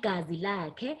abayigazi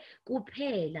lakhe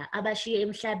kuphela abashiye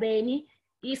emhlabeni.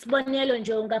 Isibonelo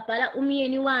nje ungabhala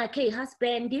umyeni wakhe,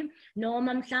 ihusband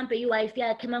noma mhlambe iwife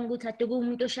yakhe mangukuthi ade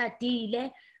kumuntu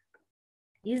oshadile,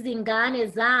 izingane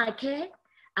zakhe,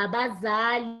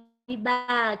 abazali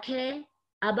bakhe,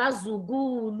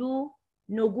 abazukulu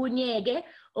nokunyeke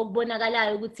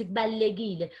okubonakalayo ukuthi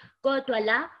kubalekile. Kodwa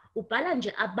la ubhala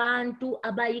nje abantu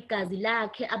abayigazi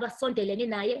lakhe abasondelene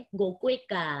naye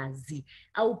ngokwegazi.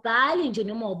 Awubhali nje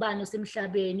noma ubani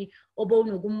osemhlabeni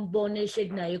obowunokumbona ehleli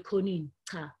naye ekhonini.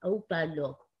 Cha, awubhali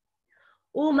lokho.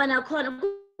 Uma nakhona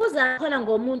kuza khona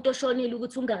ngomuntu oshonile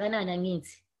ukuthi ungakanani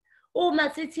angithi. Uma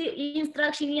sithi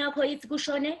i-instruction yakho ithi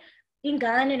kushone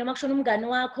ingane noma kushona umngane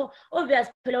wakho, obvious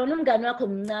phela wona umngane wakho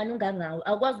mncane ungangawo,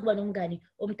 akwazi kuba nomngane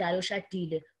omdala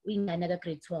oshadile uyingane ka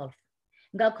grade 12.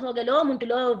 Ngakho-ke lowo muntu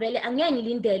loyo vele angeke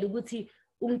ngilindele ukuthi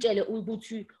umtshele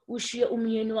ukuthi ushiye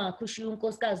umyeni wakhe, ushiye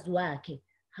unkosikazi wakhe.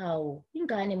 Hawu,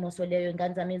 ingane moso leyo,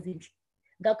 ingane zami ezinhle.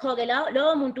 Ngakho-ke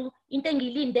lowo muntu into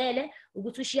engiyilindele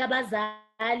ukuthi ushiye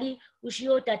abazali, ushiye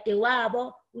odade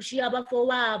wabo, ushiye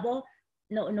abafowabo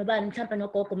nobani mhlawumbe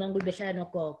nogogo mangulu behlala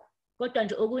nogogo. Kodwa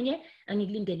nje okunye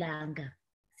angikulindelanga.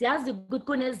 Siyazi ukuthi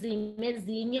kunezimo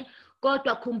ezinye,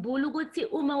 kodwa khumbula ukuthi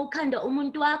uma ukhanda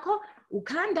umuntu wakho,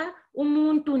 ukhanda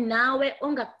umuntu nawe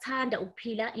ongakuthanda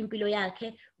ukuphila impilo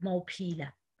yakhe uma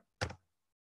uphila.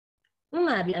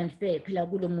 Ungabi unfair phela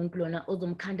kulo muntu lona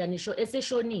ozomkhanda nisho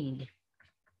eseshonile.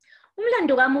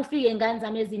 Umlando kaMufi ngane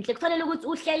zami ezinhle kufanele ukuthi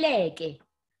uhleleke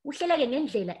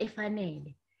ngendlela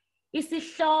efanele.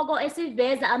 Isihloko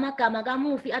esiveza amagama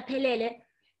kaMufi aphelele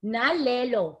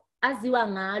nalelo aziwa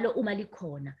ngalo uma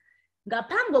likhona.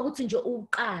 Ngaphambi kokuthi nje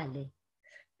uqale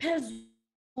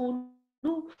phezulu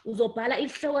uzobhala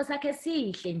isihloko sakhe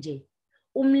esihle nje.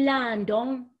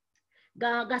 Umlando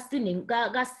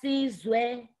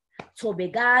kaSizwe,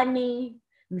 Thobekani,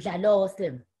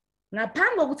 Mdlalose.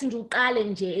 Ngaphambi kokuthi nje uqale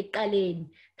nje ekuqaleni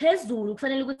phezulu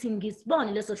kufanele ukuthi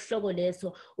ngisibone leso sihloko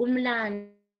leso.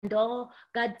 Umlando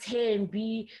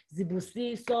kaThembi,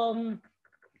 Zibusiso,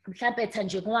 mhlawumbe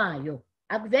Thanjengwayo.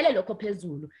 Akuvele lokho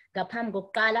phezulu ngaphambi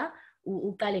kokuqala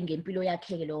uqale ngempilo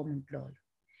yakhe lowo muntu loyo.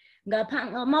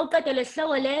 Uma uqeda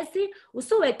lesihloko lesi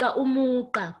usuweqa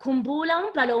umuqa. Khumbula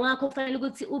umbhalo wakho kufanele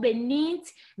ukuthi ube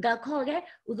neat. Ngakho-ke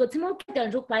uzothi uma uqeda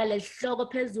nje ukubhala lesihloko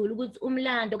phezulu ukuthi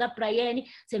umlando kaBrian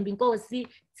Thembinkosi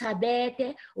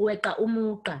Thabete uweqa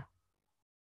umuqa.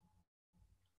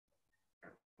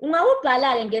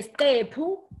 Ungawubhala-ke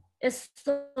ngesiqephu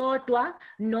esisodwa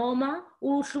noma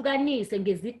uhlukanise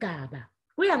ngezigaba.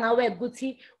 Kuya ngawe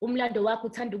ukuthi umlando wakho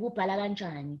uthanda ukubhala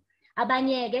kanjani.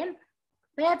 Abanye-ke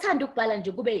bayathanda ukubhala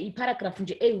nje kube i-paragraph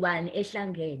nje eyi-1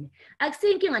 ehlangene.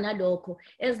 Akusinkinga nalokho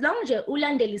as long nje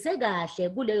ulandelise kahle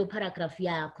kuleyo paragraph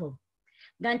yakho.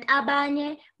 Kanti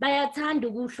abanye bayathanda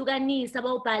ukuhlukanisa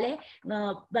bawubhale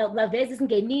baveze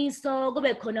isingeniso,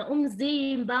 kube khona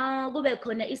umzimba, kube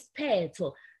khona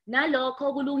isiphetho.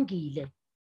 Nalokho kulungile.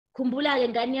 Khumbula-ke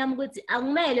ngane yami ukuthi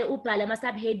akumele ubhale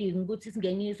ama-subheading ukuthi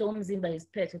isingeniso, umzimba,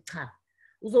 isiphetho, cha.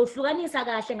 Uzohlukanisa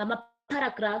kahle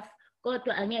ngama-paragraph,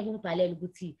 kodwa angeke ungibhalele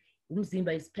ukuthi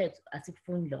umzimba, isiphetho,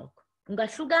 asikufuni lokho.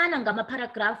 Ungahlukana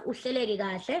ngama-paragraph uhleleke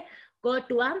kahle,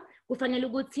 kodwa kufanele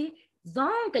ukuthi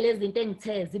zonke lezi zinto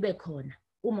engithe zibe khona.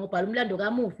 Uma ubhala umlando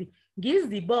kaMufi,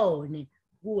 ngizibone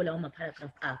kuwo lawo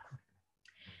ma-paragraph akho.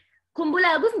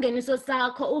 Khumbula kusingeniso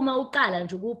sakho uma uqala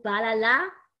nje ukubhala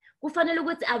la, kufanele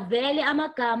ukuthi avele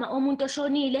amagama omuntu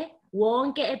oshonile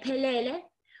wonke ephelele,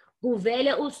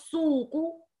 kuvele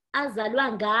usuku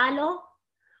azalwa ngalo,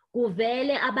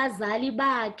 kuvele abazali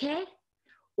bakhe.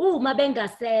 Uma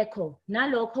bengasekho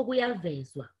nalokho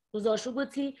kuyavezwa. Uzosho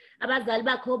ukuthi abazali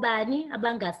bakho bani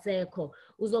abangasekho.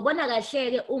 Uzobona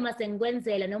kahle-ke uma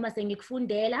sengikwenzela noma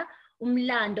sengikufundela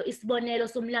umlando, isibonelo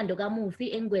somlando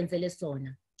kaMufi engikwenzele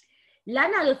sona.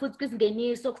 Lana ke futhi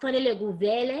kwisingeniso kufanele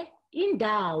kuvele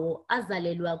indawo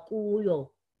azalelwa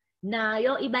kuyo.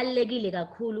 Nayo ibalekile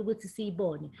kakhulu ukuthi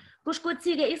siyibone. Kusho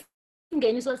ukuthi ke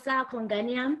isingeniso sakho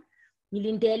ngani yami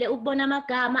ngilindele ukubona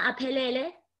amagama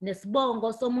aphelele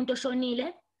nesibongo somuntu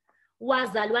oshonile,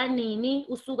 wazalwa nini,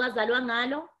 usuku azalwa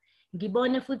ngalo,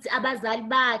 ngibone futhi abazali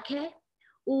bakhe,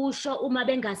 usho uma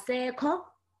bengasekho,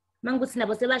 mangukuthi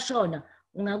nabo sebashona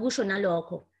ungakusho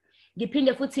nalokho.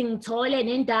 Ngiphinde futhi ngithole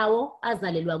nendawo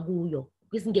azalelwa kuyo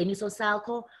kwisingeniso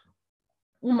sakho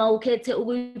uma ukhethe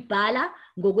ukuyibhala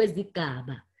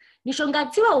ngokwezigaba. Ngisho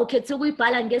ngathiwa ukhethe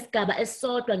ukuyibhala ngesigaba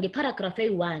esisodwa ngeparagraph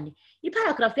eyi-1,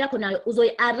 iparagraph yakho nayo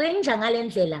uzoyi-arrange ngale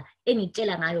ndlela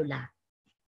engitshela ngayo la.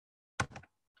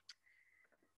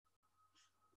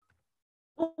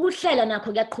 Ukuhlela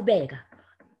nakho kuyaqhubeka.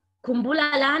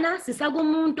 Khumbula lana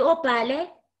sisakumuntu obhale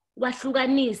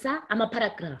wahlukanisa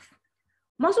amaparagraph.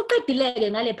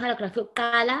 Masuqedileke ngale paragraph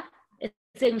yokuqala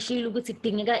esengishilo ukuthi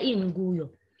kudingeka ini kuyo,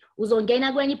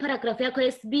 uzongena kwenye iparagraph yakho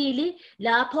yesibili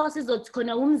lapho sizothi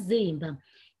khona umzimba.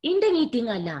 Into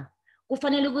engiyidinga la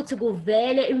kufanele ukuthi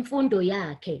kuvele imfundo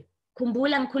yakhe.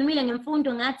 Khumbula ngikhulumile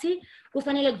ngemfundo ngathi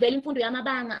kufanele kuvele imfundo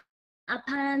yamabanga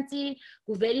aphansi,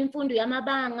 kuvele imfundo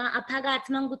yamabanga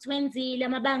aphakathi mangukuthi wenzile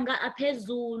amabanga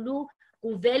aphezulu,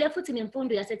 kuvele futhi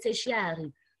nemfundo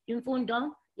yase-tertiary,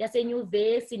 imfundo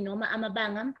yasenyuvesi noma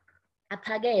amabanga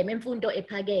aphakeme, imfundo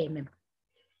ephakeme.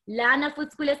 Lana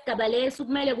futhi kulesigaba leso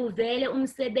kumele kuvele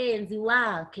umsebenzi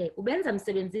wakhe. Ubenza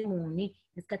msebenzi muni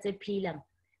ngesikhathi ephila?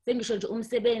 Sengisho nje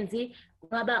umsebenzi,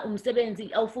 kungaba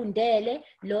umsebenzi awufundele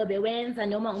lo bewenza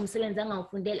noma umsebenzi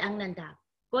angawufundele anginandaba.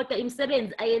 Kodwa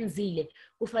imisebenzi ayenzile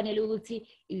kufanele ukuthi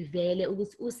ivele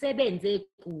ukuthi usebenze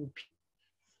kuphi.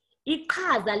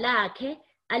 Iqhaza lakhe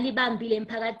alibambile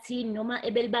emphakathini noma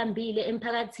ebelibambile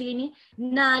emphakathini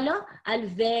nalo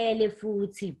alivele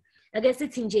futhi. Ake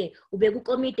sithi nje ube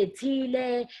kukomiti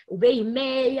ethile, ube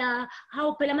yimeya,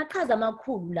 hawu phela amaqhaza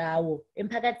amakhulu lawo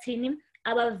emphakathini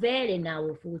abavele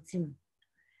nawo futhi.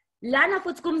 Lana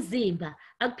futhi kumzimba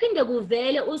akuphinde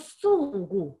kuvele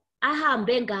usuku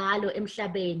ahambe ngalo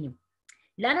emhlabeni.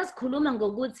 Lana sikhuluma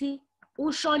ngokuthi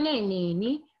ushone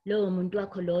nini lowo muntu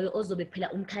wakho loyo ozobe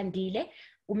phela umkhandile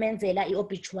umenzela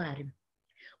i-obituary.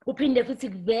 Kuphinde futhi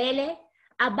kuvele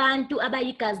abantu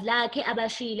abayigazi lakhe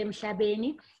abashile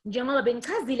emhlabeni, njengoba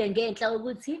bengichazile ngenhla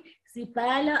ukuthi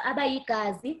sibhala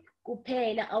abayigazi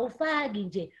kuphela, awufaki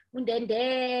nje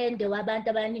undendende wabantu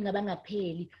abaningi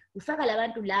abangapheli. Ufaka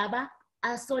labantu laba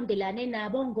asondelane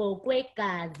nabo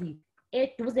ngokwegazi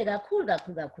eduze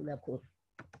kakhulu.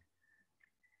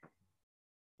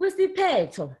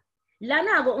 Kwisiphetho,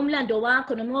 lana-ko umlando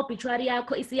wakho noma obituary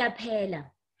yakho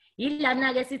isiyaphela.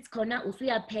 Yilana-ke sithi khona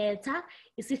usuyaphetha,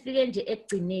 isifike nje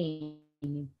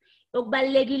ekugcineni.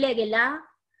 Okubalulekile-ke la,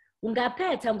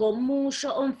 ungaphetha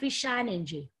ngomusho omfishane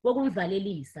nje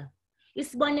wokumvalelisa.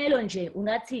 Isibonelo nje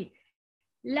ungathi,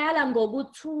 lala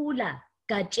ngokuthula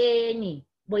gatsheni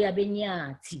boya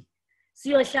benyathi,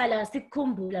 siyohlala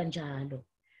sikukhumbula njalo.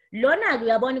 Lona-ke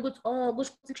uyabona ukuthi kusho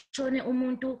ukuthi kushone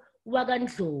umuntu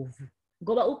wakaNdlovu,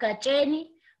 ngoba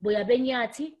ugatsheni boya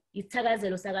benyathi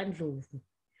isithakazelo sakaNdlovu.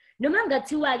 Noma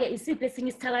ngathiwa-ke isiphi esinye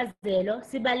isithakazelo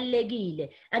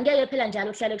sibalulekile, angeke phela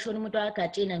njalo kuhlale kushona umuntu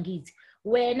wakagatsheni angithi.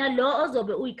 Wena lo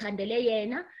ozobe uyikhandele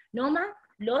yena noma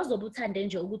lo ozobe uthande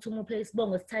nje ukuthi umuphe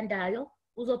isibongo sithandayo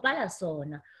uzobhala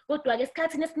sona. Kodwa-ke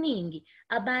esikhathini esiningi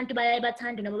abantu bayaye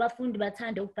bathande noma abafundi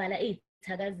bathande ukubhala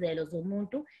izithakazelo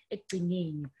zomuntu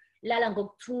ekugcineni. Lala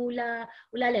ngokuthula,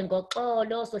 ulale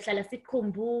ngoxolo, sohlala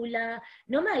sikukhumbula,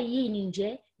 noma yini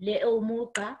nje le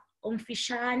umugqa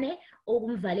omfishane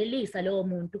okumvalelisa lowo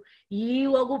muntu,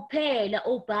 yiwo kuphela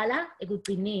obhala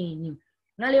ekugcineni.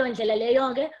 Ngaleyo ndlela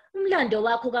leyo-ke umlando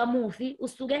wakho kamufi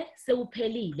usuke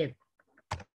sewuphelile.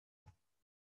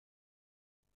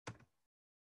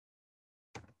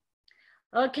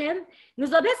 Okay,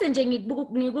 ngizobese nje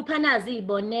ngikuphanaza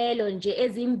izibonelo nje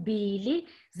ezimbili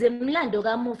zemlando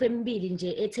kamufi emibili nje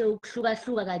ethe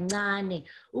ukuhlukahluka kancane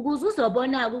ukuze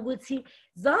uzobona ukuthi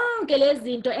zonke lezi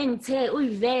zinto engithe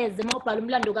uyiveze mawubhala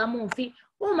umlando kamufi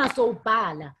uma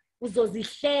sowubhala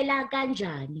uzozihlela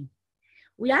kanjani.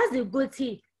 Uyazi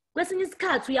ukuthi kwesinye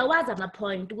isikhathi uyawazi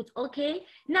ama-point ukuthi okay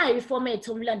nayo i-format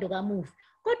omlando kamufi.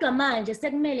 Kodwa manje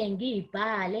sekumele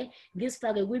ngiyibhale,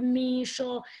 ngisifake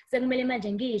kwimisho, sekumele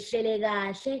manje ngiyihlele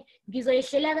kahle,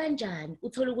 ngizoyihlela kanjani?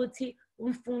 Uthola ukuthi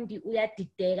umfundi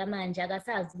uyadideka manje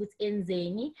akasazi ukuthi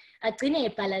enzeni, agcine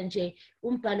ebhala nje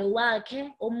umbhalo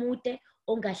wakhe omude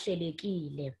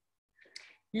ongahlelekile.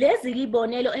 Lezi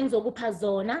libonelo engizokupha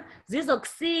zona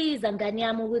zizokusiza ngani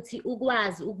yami ukuthi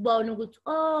ukwazi ukubona ukuthi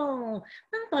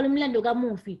ngibhala umlando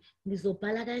kaMufi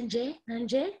ngizobhala kanje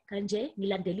kanje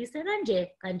ngilandelise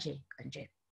kanje.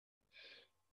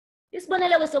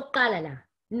 Isibonelo sokuqala la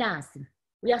nasi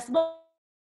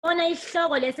uyasibona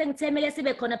isihloko lesi engithemele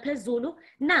sibe khona phezulu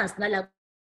nasi nala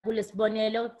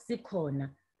kulesibonelo sikhona.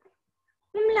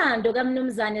 Umlando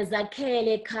kaMnumzane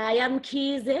Zakhele ekhaya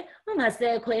Mkhize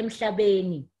ungasekho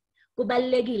emhlabeni.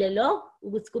 Kubalekile lo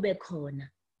ukuthi kube khona.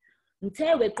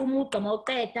 Ngithe weqa umugqa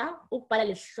mawuqeda ukubhala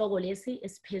lesihloko lesi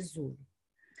esiphezulu.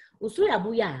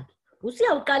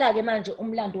 Usuyawuqala ke manje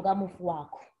umlando kaMufi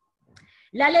wakho.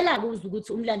 Lalela kuze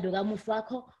ukuthi umlando kaMufi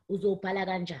wakho uzobhala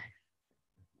kanjani.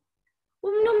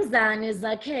 Umnumzane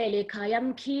Zakhele ekhaya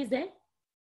Mkhize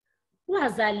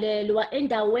wazalelwa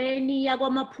endaweni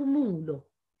yakwaMaphumulo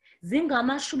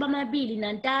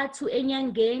zingama-23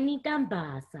 enyangeni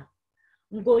kaMbasa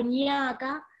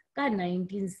ngonyaka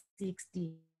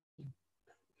ka-1960.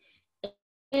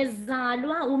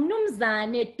 Ezalwa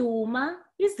umnumzane Duma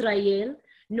Israel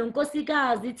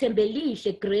nonkosikazi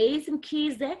Thembelihle Grace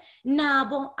Mkhize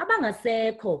nabo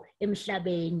abangasekho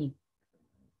emhlabeni.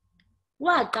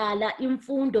 Waqala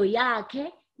imfundo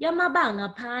yakhe yamabanga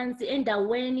phansi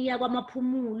endaweni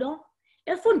yakwaMaphumulo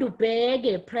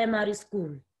eFundubheke Primary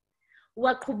School.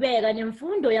 Waqhubeka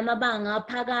nemfundo yamabanga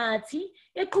aphakathi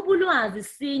eQhubulwazi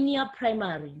Senior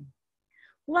Primary.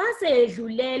 Wase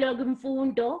edlulelwa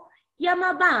kwimfundo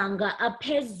yamabanga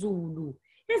aphezulu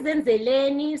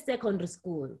eZenzeleni Secondary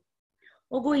School.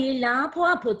 Okuyilapho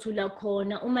aphothula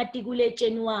khona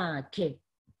umatikuletsheni wakhe.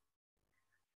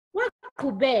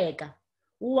 Waqhubeka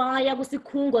waya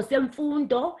kusikhungo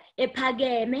semfundo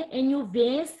ephakeme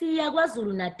eNyuvesi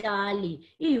yaKwaZulu Natali,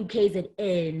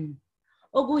 UKZN.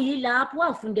 Okuyilapho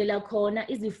wafundela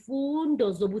khona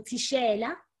izifundo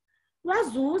zobuthishela,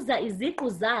 wazuza iziqu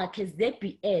zakhe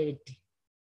ze-B.Ed.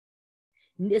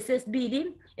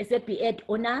 Nesesibili ese-B.Ed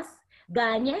Honors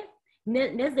kanye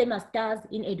neze-Masters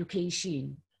in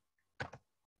Education.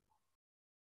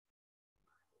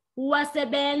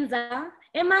 Wasebenza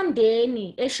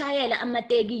eMandeni eshayela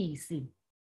amatekisi.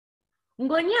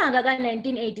 Ngonyaka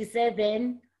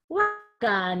ka-1987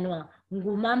 waganwa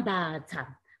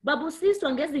nguMambatha,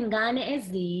 babusiswa ngezingane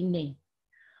ezine.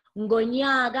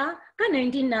 Ngonyaka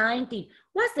ka-1990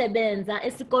 wasebenza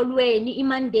esikolweni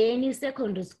iMandeni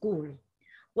Secondary School.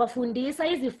 Wafundisa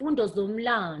izifundo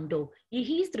zomlando,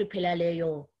 i-history phela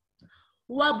leyo.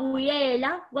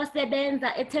 Wabuyela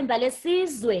wasebenza eThemba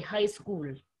Lesizwe High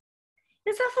School.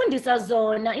 Isafundisa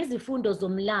zona izifundo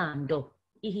zomlando,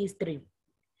 i-history.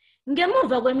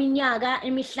 Ngemuva kweminyaka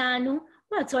emihlanu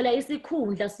wathola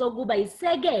isikhundla sokuba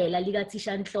isekela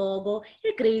likathishanhloko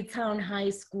eGreytown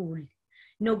High School.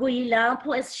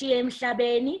 Nokuyilapho esishiye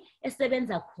emhlabeni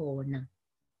esebenza khona.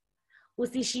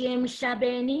 Usishiye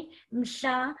emhlabeni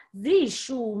mhla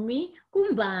ziyishumi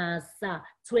kuMbasa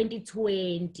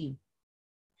 2020.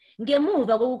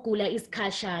 Ngemuva kokugula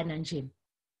isikhashana nje.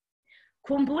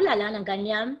 Khumbula lana ngani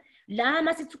yami, la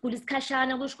masithi ugula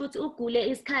isikhashana kusho ukuthi ugule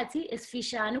isikhathi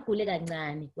esifishane, ugule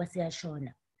kancane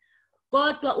waseyashona.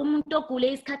 Kodwa umuntu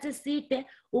ogule isikhathi eside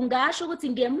ungasho ukuthi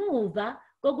ngemuva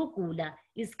kokugula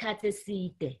isikhathi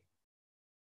eside.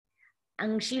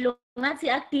 Angishilo ngathi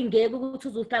akudingeki ukuthi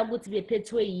uzofaka ukuthi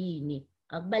bephethwe yini,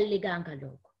 akubalekanga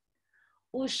lokho.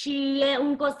 Ushiye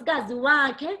unkosikazi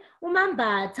wakhe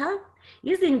uMambatha,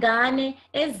 izingane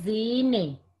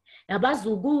ezine,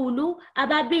 abazukulu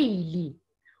ababili,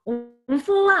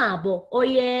 umfowabo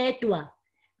oyedwa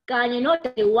kanye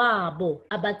nodadewabo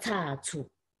abathathu.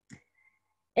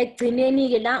 Ekugcineni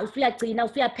ke la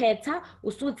usuyaphetha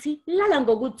usuthi lala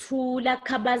ngokuthula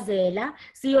khabazela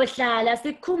siyohlala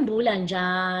sikhumbula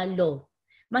njalo.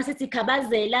 Masithi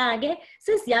khabazela ke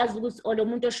sisiyazi ukuthi lo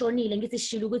muntu oshonile ngithi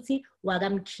shilo ukuthi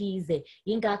wakaMkhize.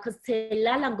 Ingakho sithe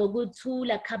lala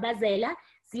ngokuthula khabazela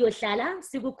siyohlala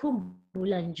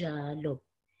sikukhumbula njalo.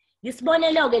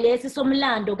 Isibonelo ke lesi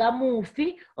somlando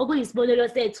kaMufi okuyisibonelo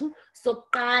sethu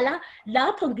sokuqala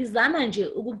lapho ngizama nje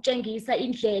ukukutshengisa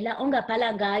indlela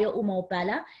ongabhala ngayo uma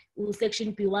ubhala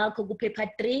usection B wakho kuphepha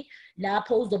 3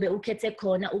 lapho uzobe ukhethe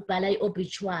khona ubhala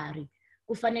iobituary.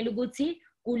 Kufanele ukuthi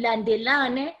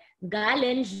kulandelane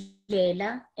ngale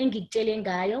ndlela engikutshele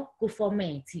ngayo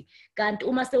kuformat. Kanti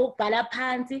uma sewubhala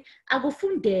phansi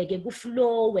akufundeke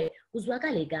kuflowe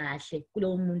kuzwakale kahle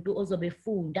kulo muntu ozobe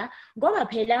efunda ngoba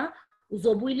phela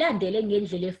uzobe uyilandele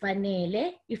ngendlela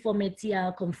efanele iformat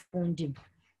yakho mfundi.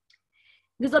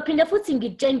 Ngizophinde futhi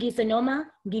ngikutshengise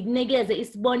noma ngikunikeze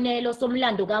isibonelo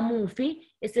somlando kaMufi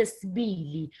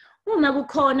esesibili. Uma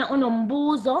kukhona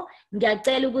onombuzo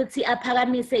ngiyacela ukuthi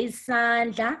aphakamise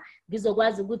isandla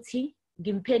ngizokwazi ukuthi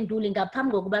ngimphendule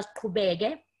ngaphambi kokuba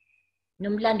siqhubeke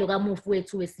nomlando kamufi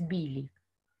wethu wesibili.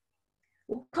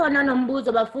 Ukhona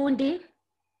nombuzo bafundi?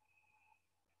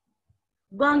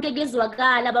 Konke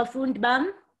kuzwakala abafundi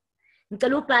bami?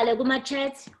 Ngicela ubhale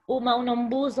kuma-chat uma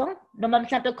unombuzo noma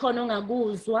mhlawumbe khona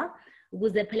ongakuzwa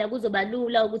ukuze phela kuzoba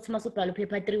lula ukuthi masubhala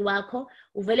uphepha 3 wakho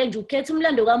uvele nje ukhethe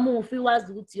umlando kamufi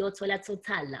wazi ukuthi uyothola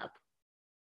total lapho.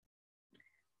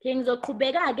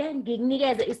 Ngizoqhubeka ke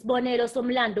ngikunikeze isibonelo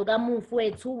somlando kamufi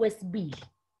wethu wesibili.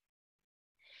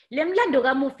 Le mlando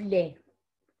kamufi le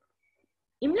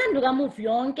imlando kamufi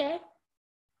yonke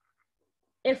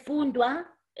efundwa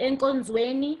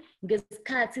enkonzweni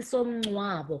ngesikhathi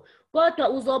somncwabo, kodwa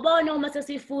uzobona uma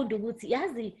sesifunda ukuthi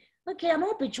yazi okay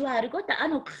ama-obituary kodwa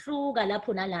anokuhluka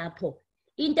lapho nalapho.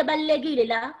 Into ebalulekile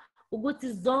la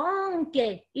ukuthi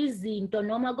zonke izinto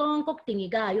noma konke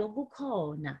okudingekayo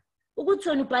kukhona. Ukuthi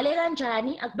wena ubhale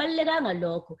kanjani akubalulekanga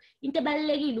lokho. Into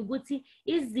ebalulekile ukuthi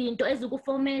izinto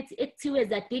ezikuformat ekuthiwe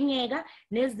zadingeka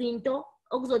nezinto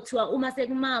okuzothiwa uma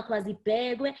sekumakhwa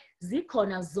zibhekwe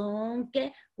zikhona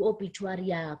zonke ku-obituary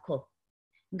yakho.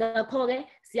 Ngakho-ke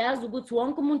siyazi ukuthi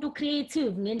wonke umuntu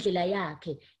creative ngendlela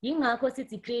yakhe. Yingakho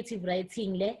sithi creative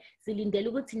writing le silindele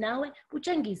ukuthi nawe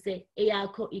utshengise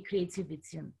eyakho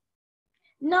i-creativity.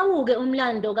 Nawu-ke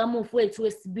umlando kamufi wethu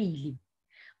wesibili.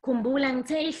 Khumbula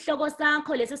ngithe isihloko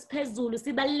sakho lesi siphezulu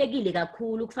sibalulekile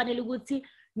kakhulu, kufanele ukuthi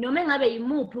noma ngabe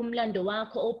yimuphi umlando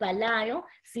wakho obhalayo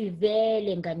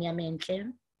sivele ngani yamenhle.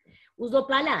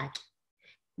 Uzobhala ke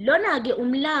lona-ke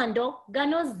umlando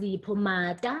kaNozipho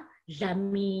Mata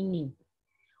Dlamini.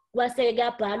 Kwase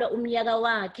kuyabhalwa umnyaka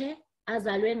wakhe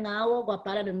azalwe ngawo,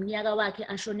 kwabhala nomnyaka wakhe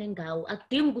ashone ngawo.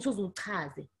 Akudingi ukuthi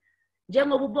uzuchaze.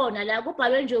 Njengoba ubona la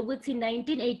kubhalwe nje ukuthi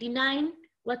 1989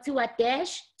 kwathiwa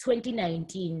dash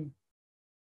 2019.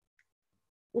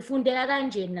 Ufundeka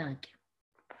kanjena ke.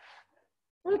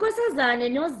 Unkosazane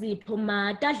Nozipho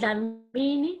Mata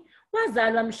Dlamini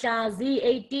wazalwa mhla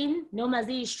zi-18 noma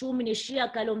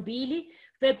zi-18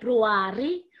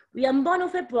 February. Uyambona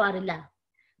uFebruary la.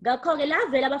 Ngakho-ke la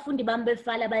vele abafundi bami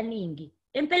befala abaningi.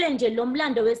 Empeleni nje lo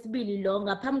mlando wesibili lo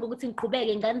ngaphambi kokuthi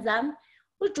ngiqhubeke ngani zami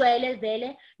ujwayele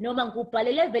vele noma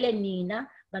ngikubhalele vele nina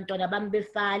bantwana bami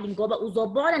befali ngoba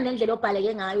uzobona nendlela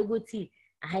obhaleke ngayo ukuthi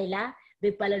hayi la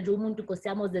bebhala nje umuntu Nkosi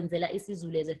yami ozenzela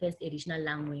isiZulu as a first additional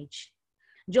language.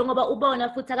 Njengoba ubona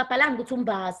futhi akabhalanga ukuthi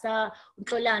uMbasa,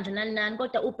 uNhlolanja nani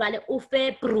kodwa ubhale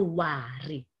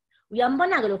uFebruary.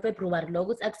 Uyambona ke lo February lo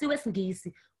ukuthi akusiwe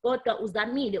isingisi kodwa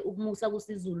uzamile ukumusa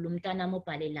kusiZulu umntana wami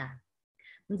obhalela.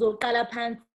 Ngizoqala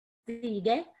phansi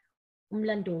ke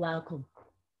umlando wakho.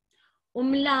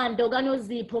 Umlando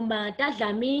kaNozipho Mata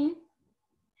Dlamini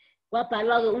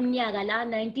wabhalwa ke umnyaka la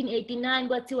 1989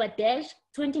 kwathiwa dash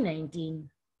 2019.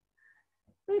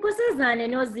 Unkosazane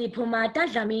Nozipho Mata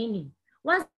Dlamini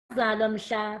wazalwa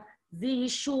mhla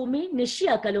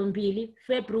zi-18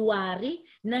 February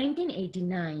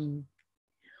 1989.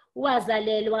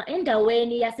 Wazalelwa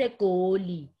endaweni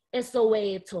yaseGoli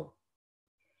eSoweto.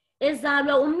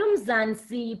 Ezalwa umnumzane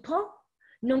Sipho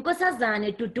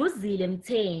nonkosazane Duduzile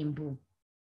Mthembu.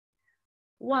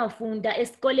 Wafunda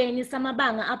esikoleni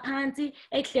samabanga aphansi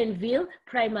eGlenville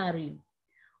Primary.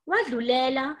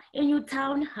 Wadlulela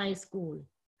eNewtown High School.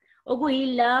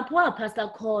 Okuyilapho waphasa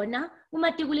khona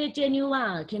umatikuletsheni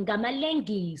wakhe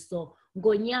ngamalengiso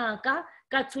ngonyaka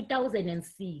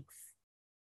ka-2006.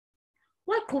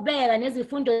 Waqhubeka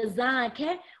nezifundo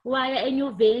zakhe waya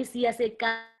eNyuvesi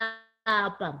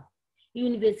yaseKapa,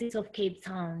 University of Cape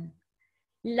Town.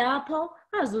 Lapho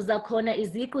azuza khona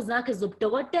iziqu zakhe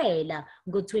zobudokotela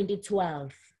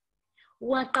ngo-2012.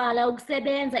 Waqala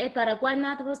ukusebenza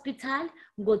eBaragwanath Hospital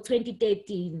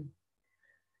ngo-2013.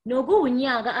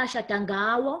 Nokuwunyaka ashada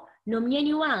ngawo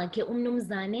nomyeni wakhe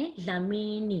umnumzane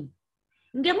Dlamini.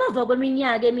 Ngemuva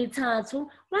kweminyaka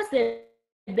emithathu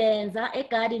wasebenza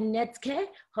eGarden Netcare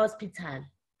Hospital.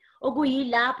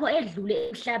 Okuyilapho edlule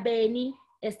emhlabeni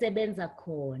esebenza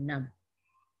khona.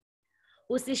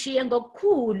 Usishiye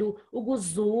ngokukhulu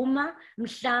ukuzuma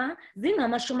mhla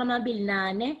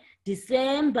zingama-24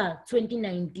 Disemba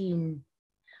 2019.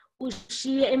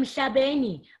 Ushiye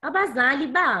emhlabeni abazali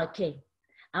bakhe,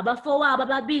 abafowabo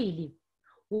ababili,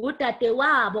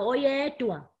 udadewabo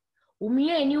oyedwa,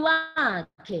 umyeni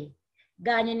wakhe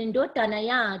kanye nendodana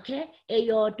yakhe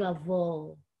eyodwa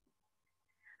vo.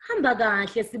 Hamba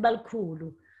kahle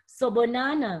sibalikhulu,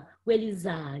 sobonana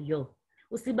kwelizayo.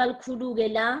 Usibalikhulu-ke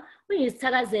la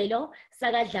uyisithakazelo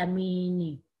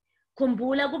sakaDlamini.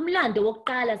 Khumbula kumlando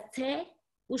wokuqala sithe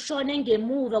ushone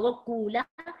ngemuva kokugula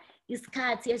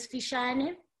isikhathi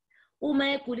esifishane. Uma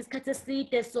egula isikhathi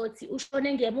eside sothi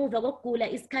ushone ngemuva kokugula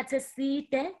isikhathi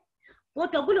eside.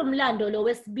 Kodwa kulomlando lo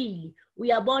wesibili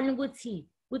uyabona ukuthi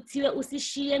kuthiwe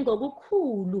usishiye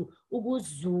ngokukhulu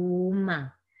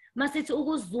ukuzuma. Masithi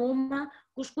ukuzuma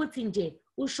kusho ukuthi nje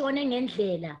ushone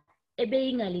ngendlela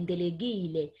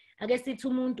ebeyingalindelekile. Ake sithi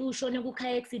umuntu ushone ku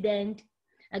car accident,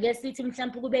 ake sithi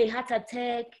mhlawumbe kube i-heart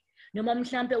attack noma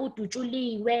mhlawumbe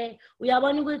udutshuliwe.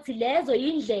 Uyabona ukuthi lezo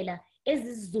indlela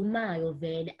ezizumayo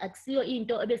vele, akusiyo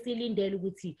into ebesilindele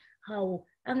ukuthi hawu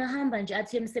angahamba nje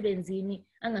athi emsebenzini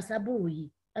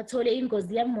angasabuyi athole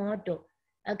ingozi yemoto.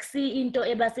 Akusi into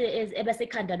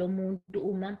ebasekhanda lomuntu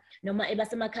uma noma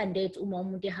ebasemakhanda ethu uma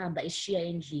umuntu ehamba eshiya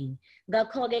endlini.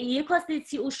 Ngakho ke yikho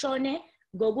sithi ushone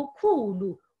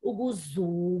ngokukhulu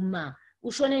ukuzuma.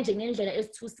 Ushone nje ngendlela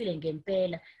esithusile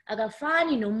ngempela.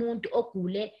 Akafani nomuntu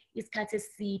ogule isikhathi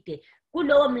eside.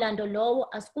 Kulowo mlando lowo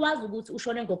asikwazi ukuthi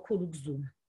ushone ngokukhulu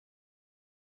ukuzuma,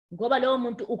 ngoba lowo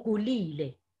muntu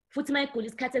ugulile. Futhi mayigula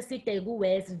isikhathi eside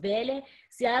kuwesi vele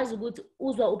siyazi ukuthi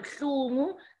uzwa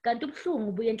ubuhlungu, kanti ubuhlungu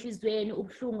ubuye enhlizweni.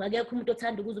 Ubuhlungu akekho umuntu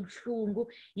othanda ukuzwa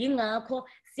ubuhlungu. Yingakho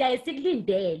siyaye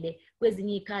sikulindele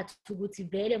kwezinye izikhathi ukuthi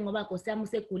vele ngoba Nkosi yami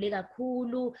usegule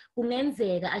kakhulu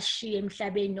kungenzeka ashiye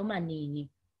emhlabeni noma nini.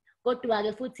 Kodwa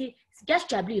ke futhi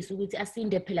siyajabulisa ukuthi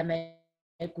asinde phela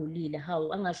egulile,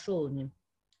 hawu angashoni.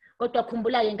 Kodwa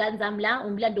khumbula ke ngane zami, la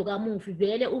umlando kaMufi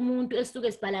vele umuntu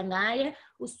esuke sibhala ngaye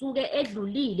usuke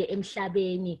edlulile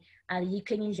emhlabeni.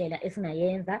 Ayikho enye indlela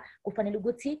esingayenza, kufanele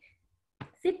ukuthi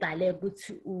sibhale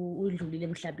ukuthi udlulile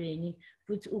emhlabeni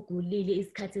futhi ugulile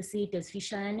isikhathi eside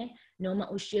esifishane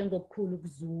noma ushiye ngokukhulu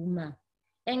ukuzuma.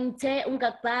 Engithe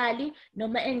ungakubhali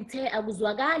noma engithe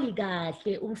akuzwakali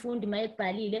kahle umfundi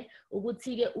mayekubhalile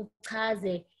ukuthi ke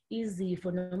uchaze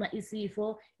izifo noma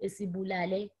isifo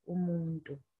esibulale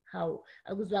umuntu. Hawu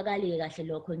akuzwakali kahle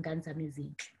lokho ingane zami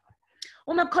ezinhle.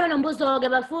 Uma kukhona nombuzo ke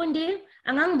bafundi,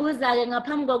 angangibuza ke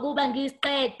ngaphambi kokuba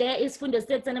ngisiqede isifundo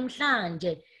sethu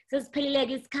namhlanje.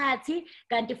 Sesiphelile isikhathi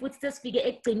kanti futhi sesifike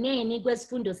ekugcineni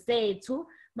kwesifundo sethu.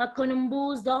 Makhona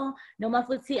umbuzo noma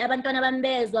futhi abantwana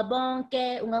bambezwa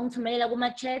bonke ungangithumelela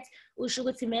kuma chat usho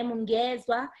ukuthi mem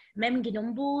ngiyezwa, mem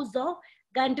nginombuzo.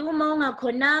 Kanti uma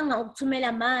ungakhonanga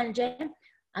ukuthumela manje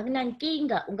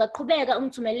akunankinga, ungaqhubeka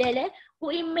ungithumelele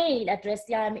ku-email address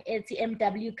yami ethi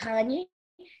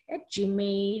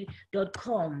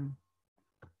mwkhanyi@gmail.com.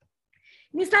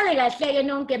 Nisale kahle ke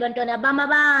nonke bantwana bami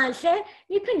abahle,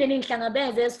 niphinde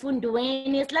nihlangabeze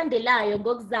esifundweni esilandelayo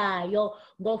ngokuzayo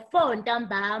ngo-4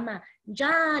 ntambama.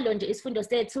 Njalo nje isifundo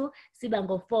sethu siba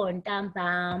ngo-4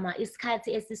 ntambama,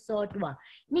 isikhathi esisodwa.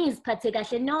 Niziphathe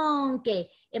kahle nonke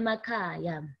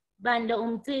emakhaya. Bandla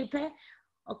umtsiphe.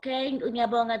 Okay,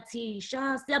 ngiyabonga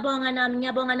thisha, siyabonga nami,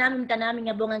 ngiyabonga nami mntanami,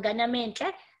 ngiyabonga ngane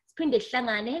enhle. Siphinde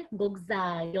sihlangane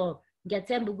ngokuzayo.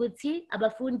 Ngiyathemba ukuthi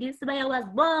abafundi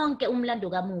sibayakwazi bonke umlando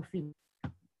kaMufi.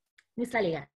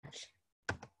 Nisale kahle.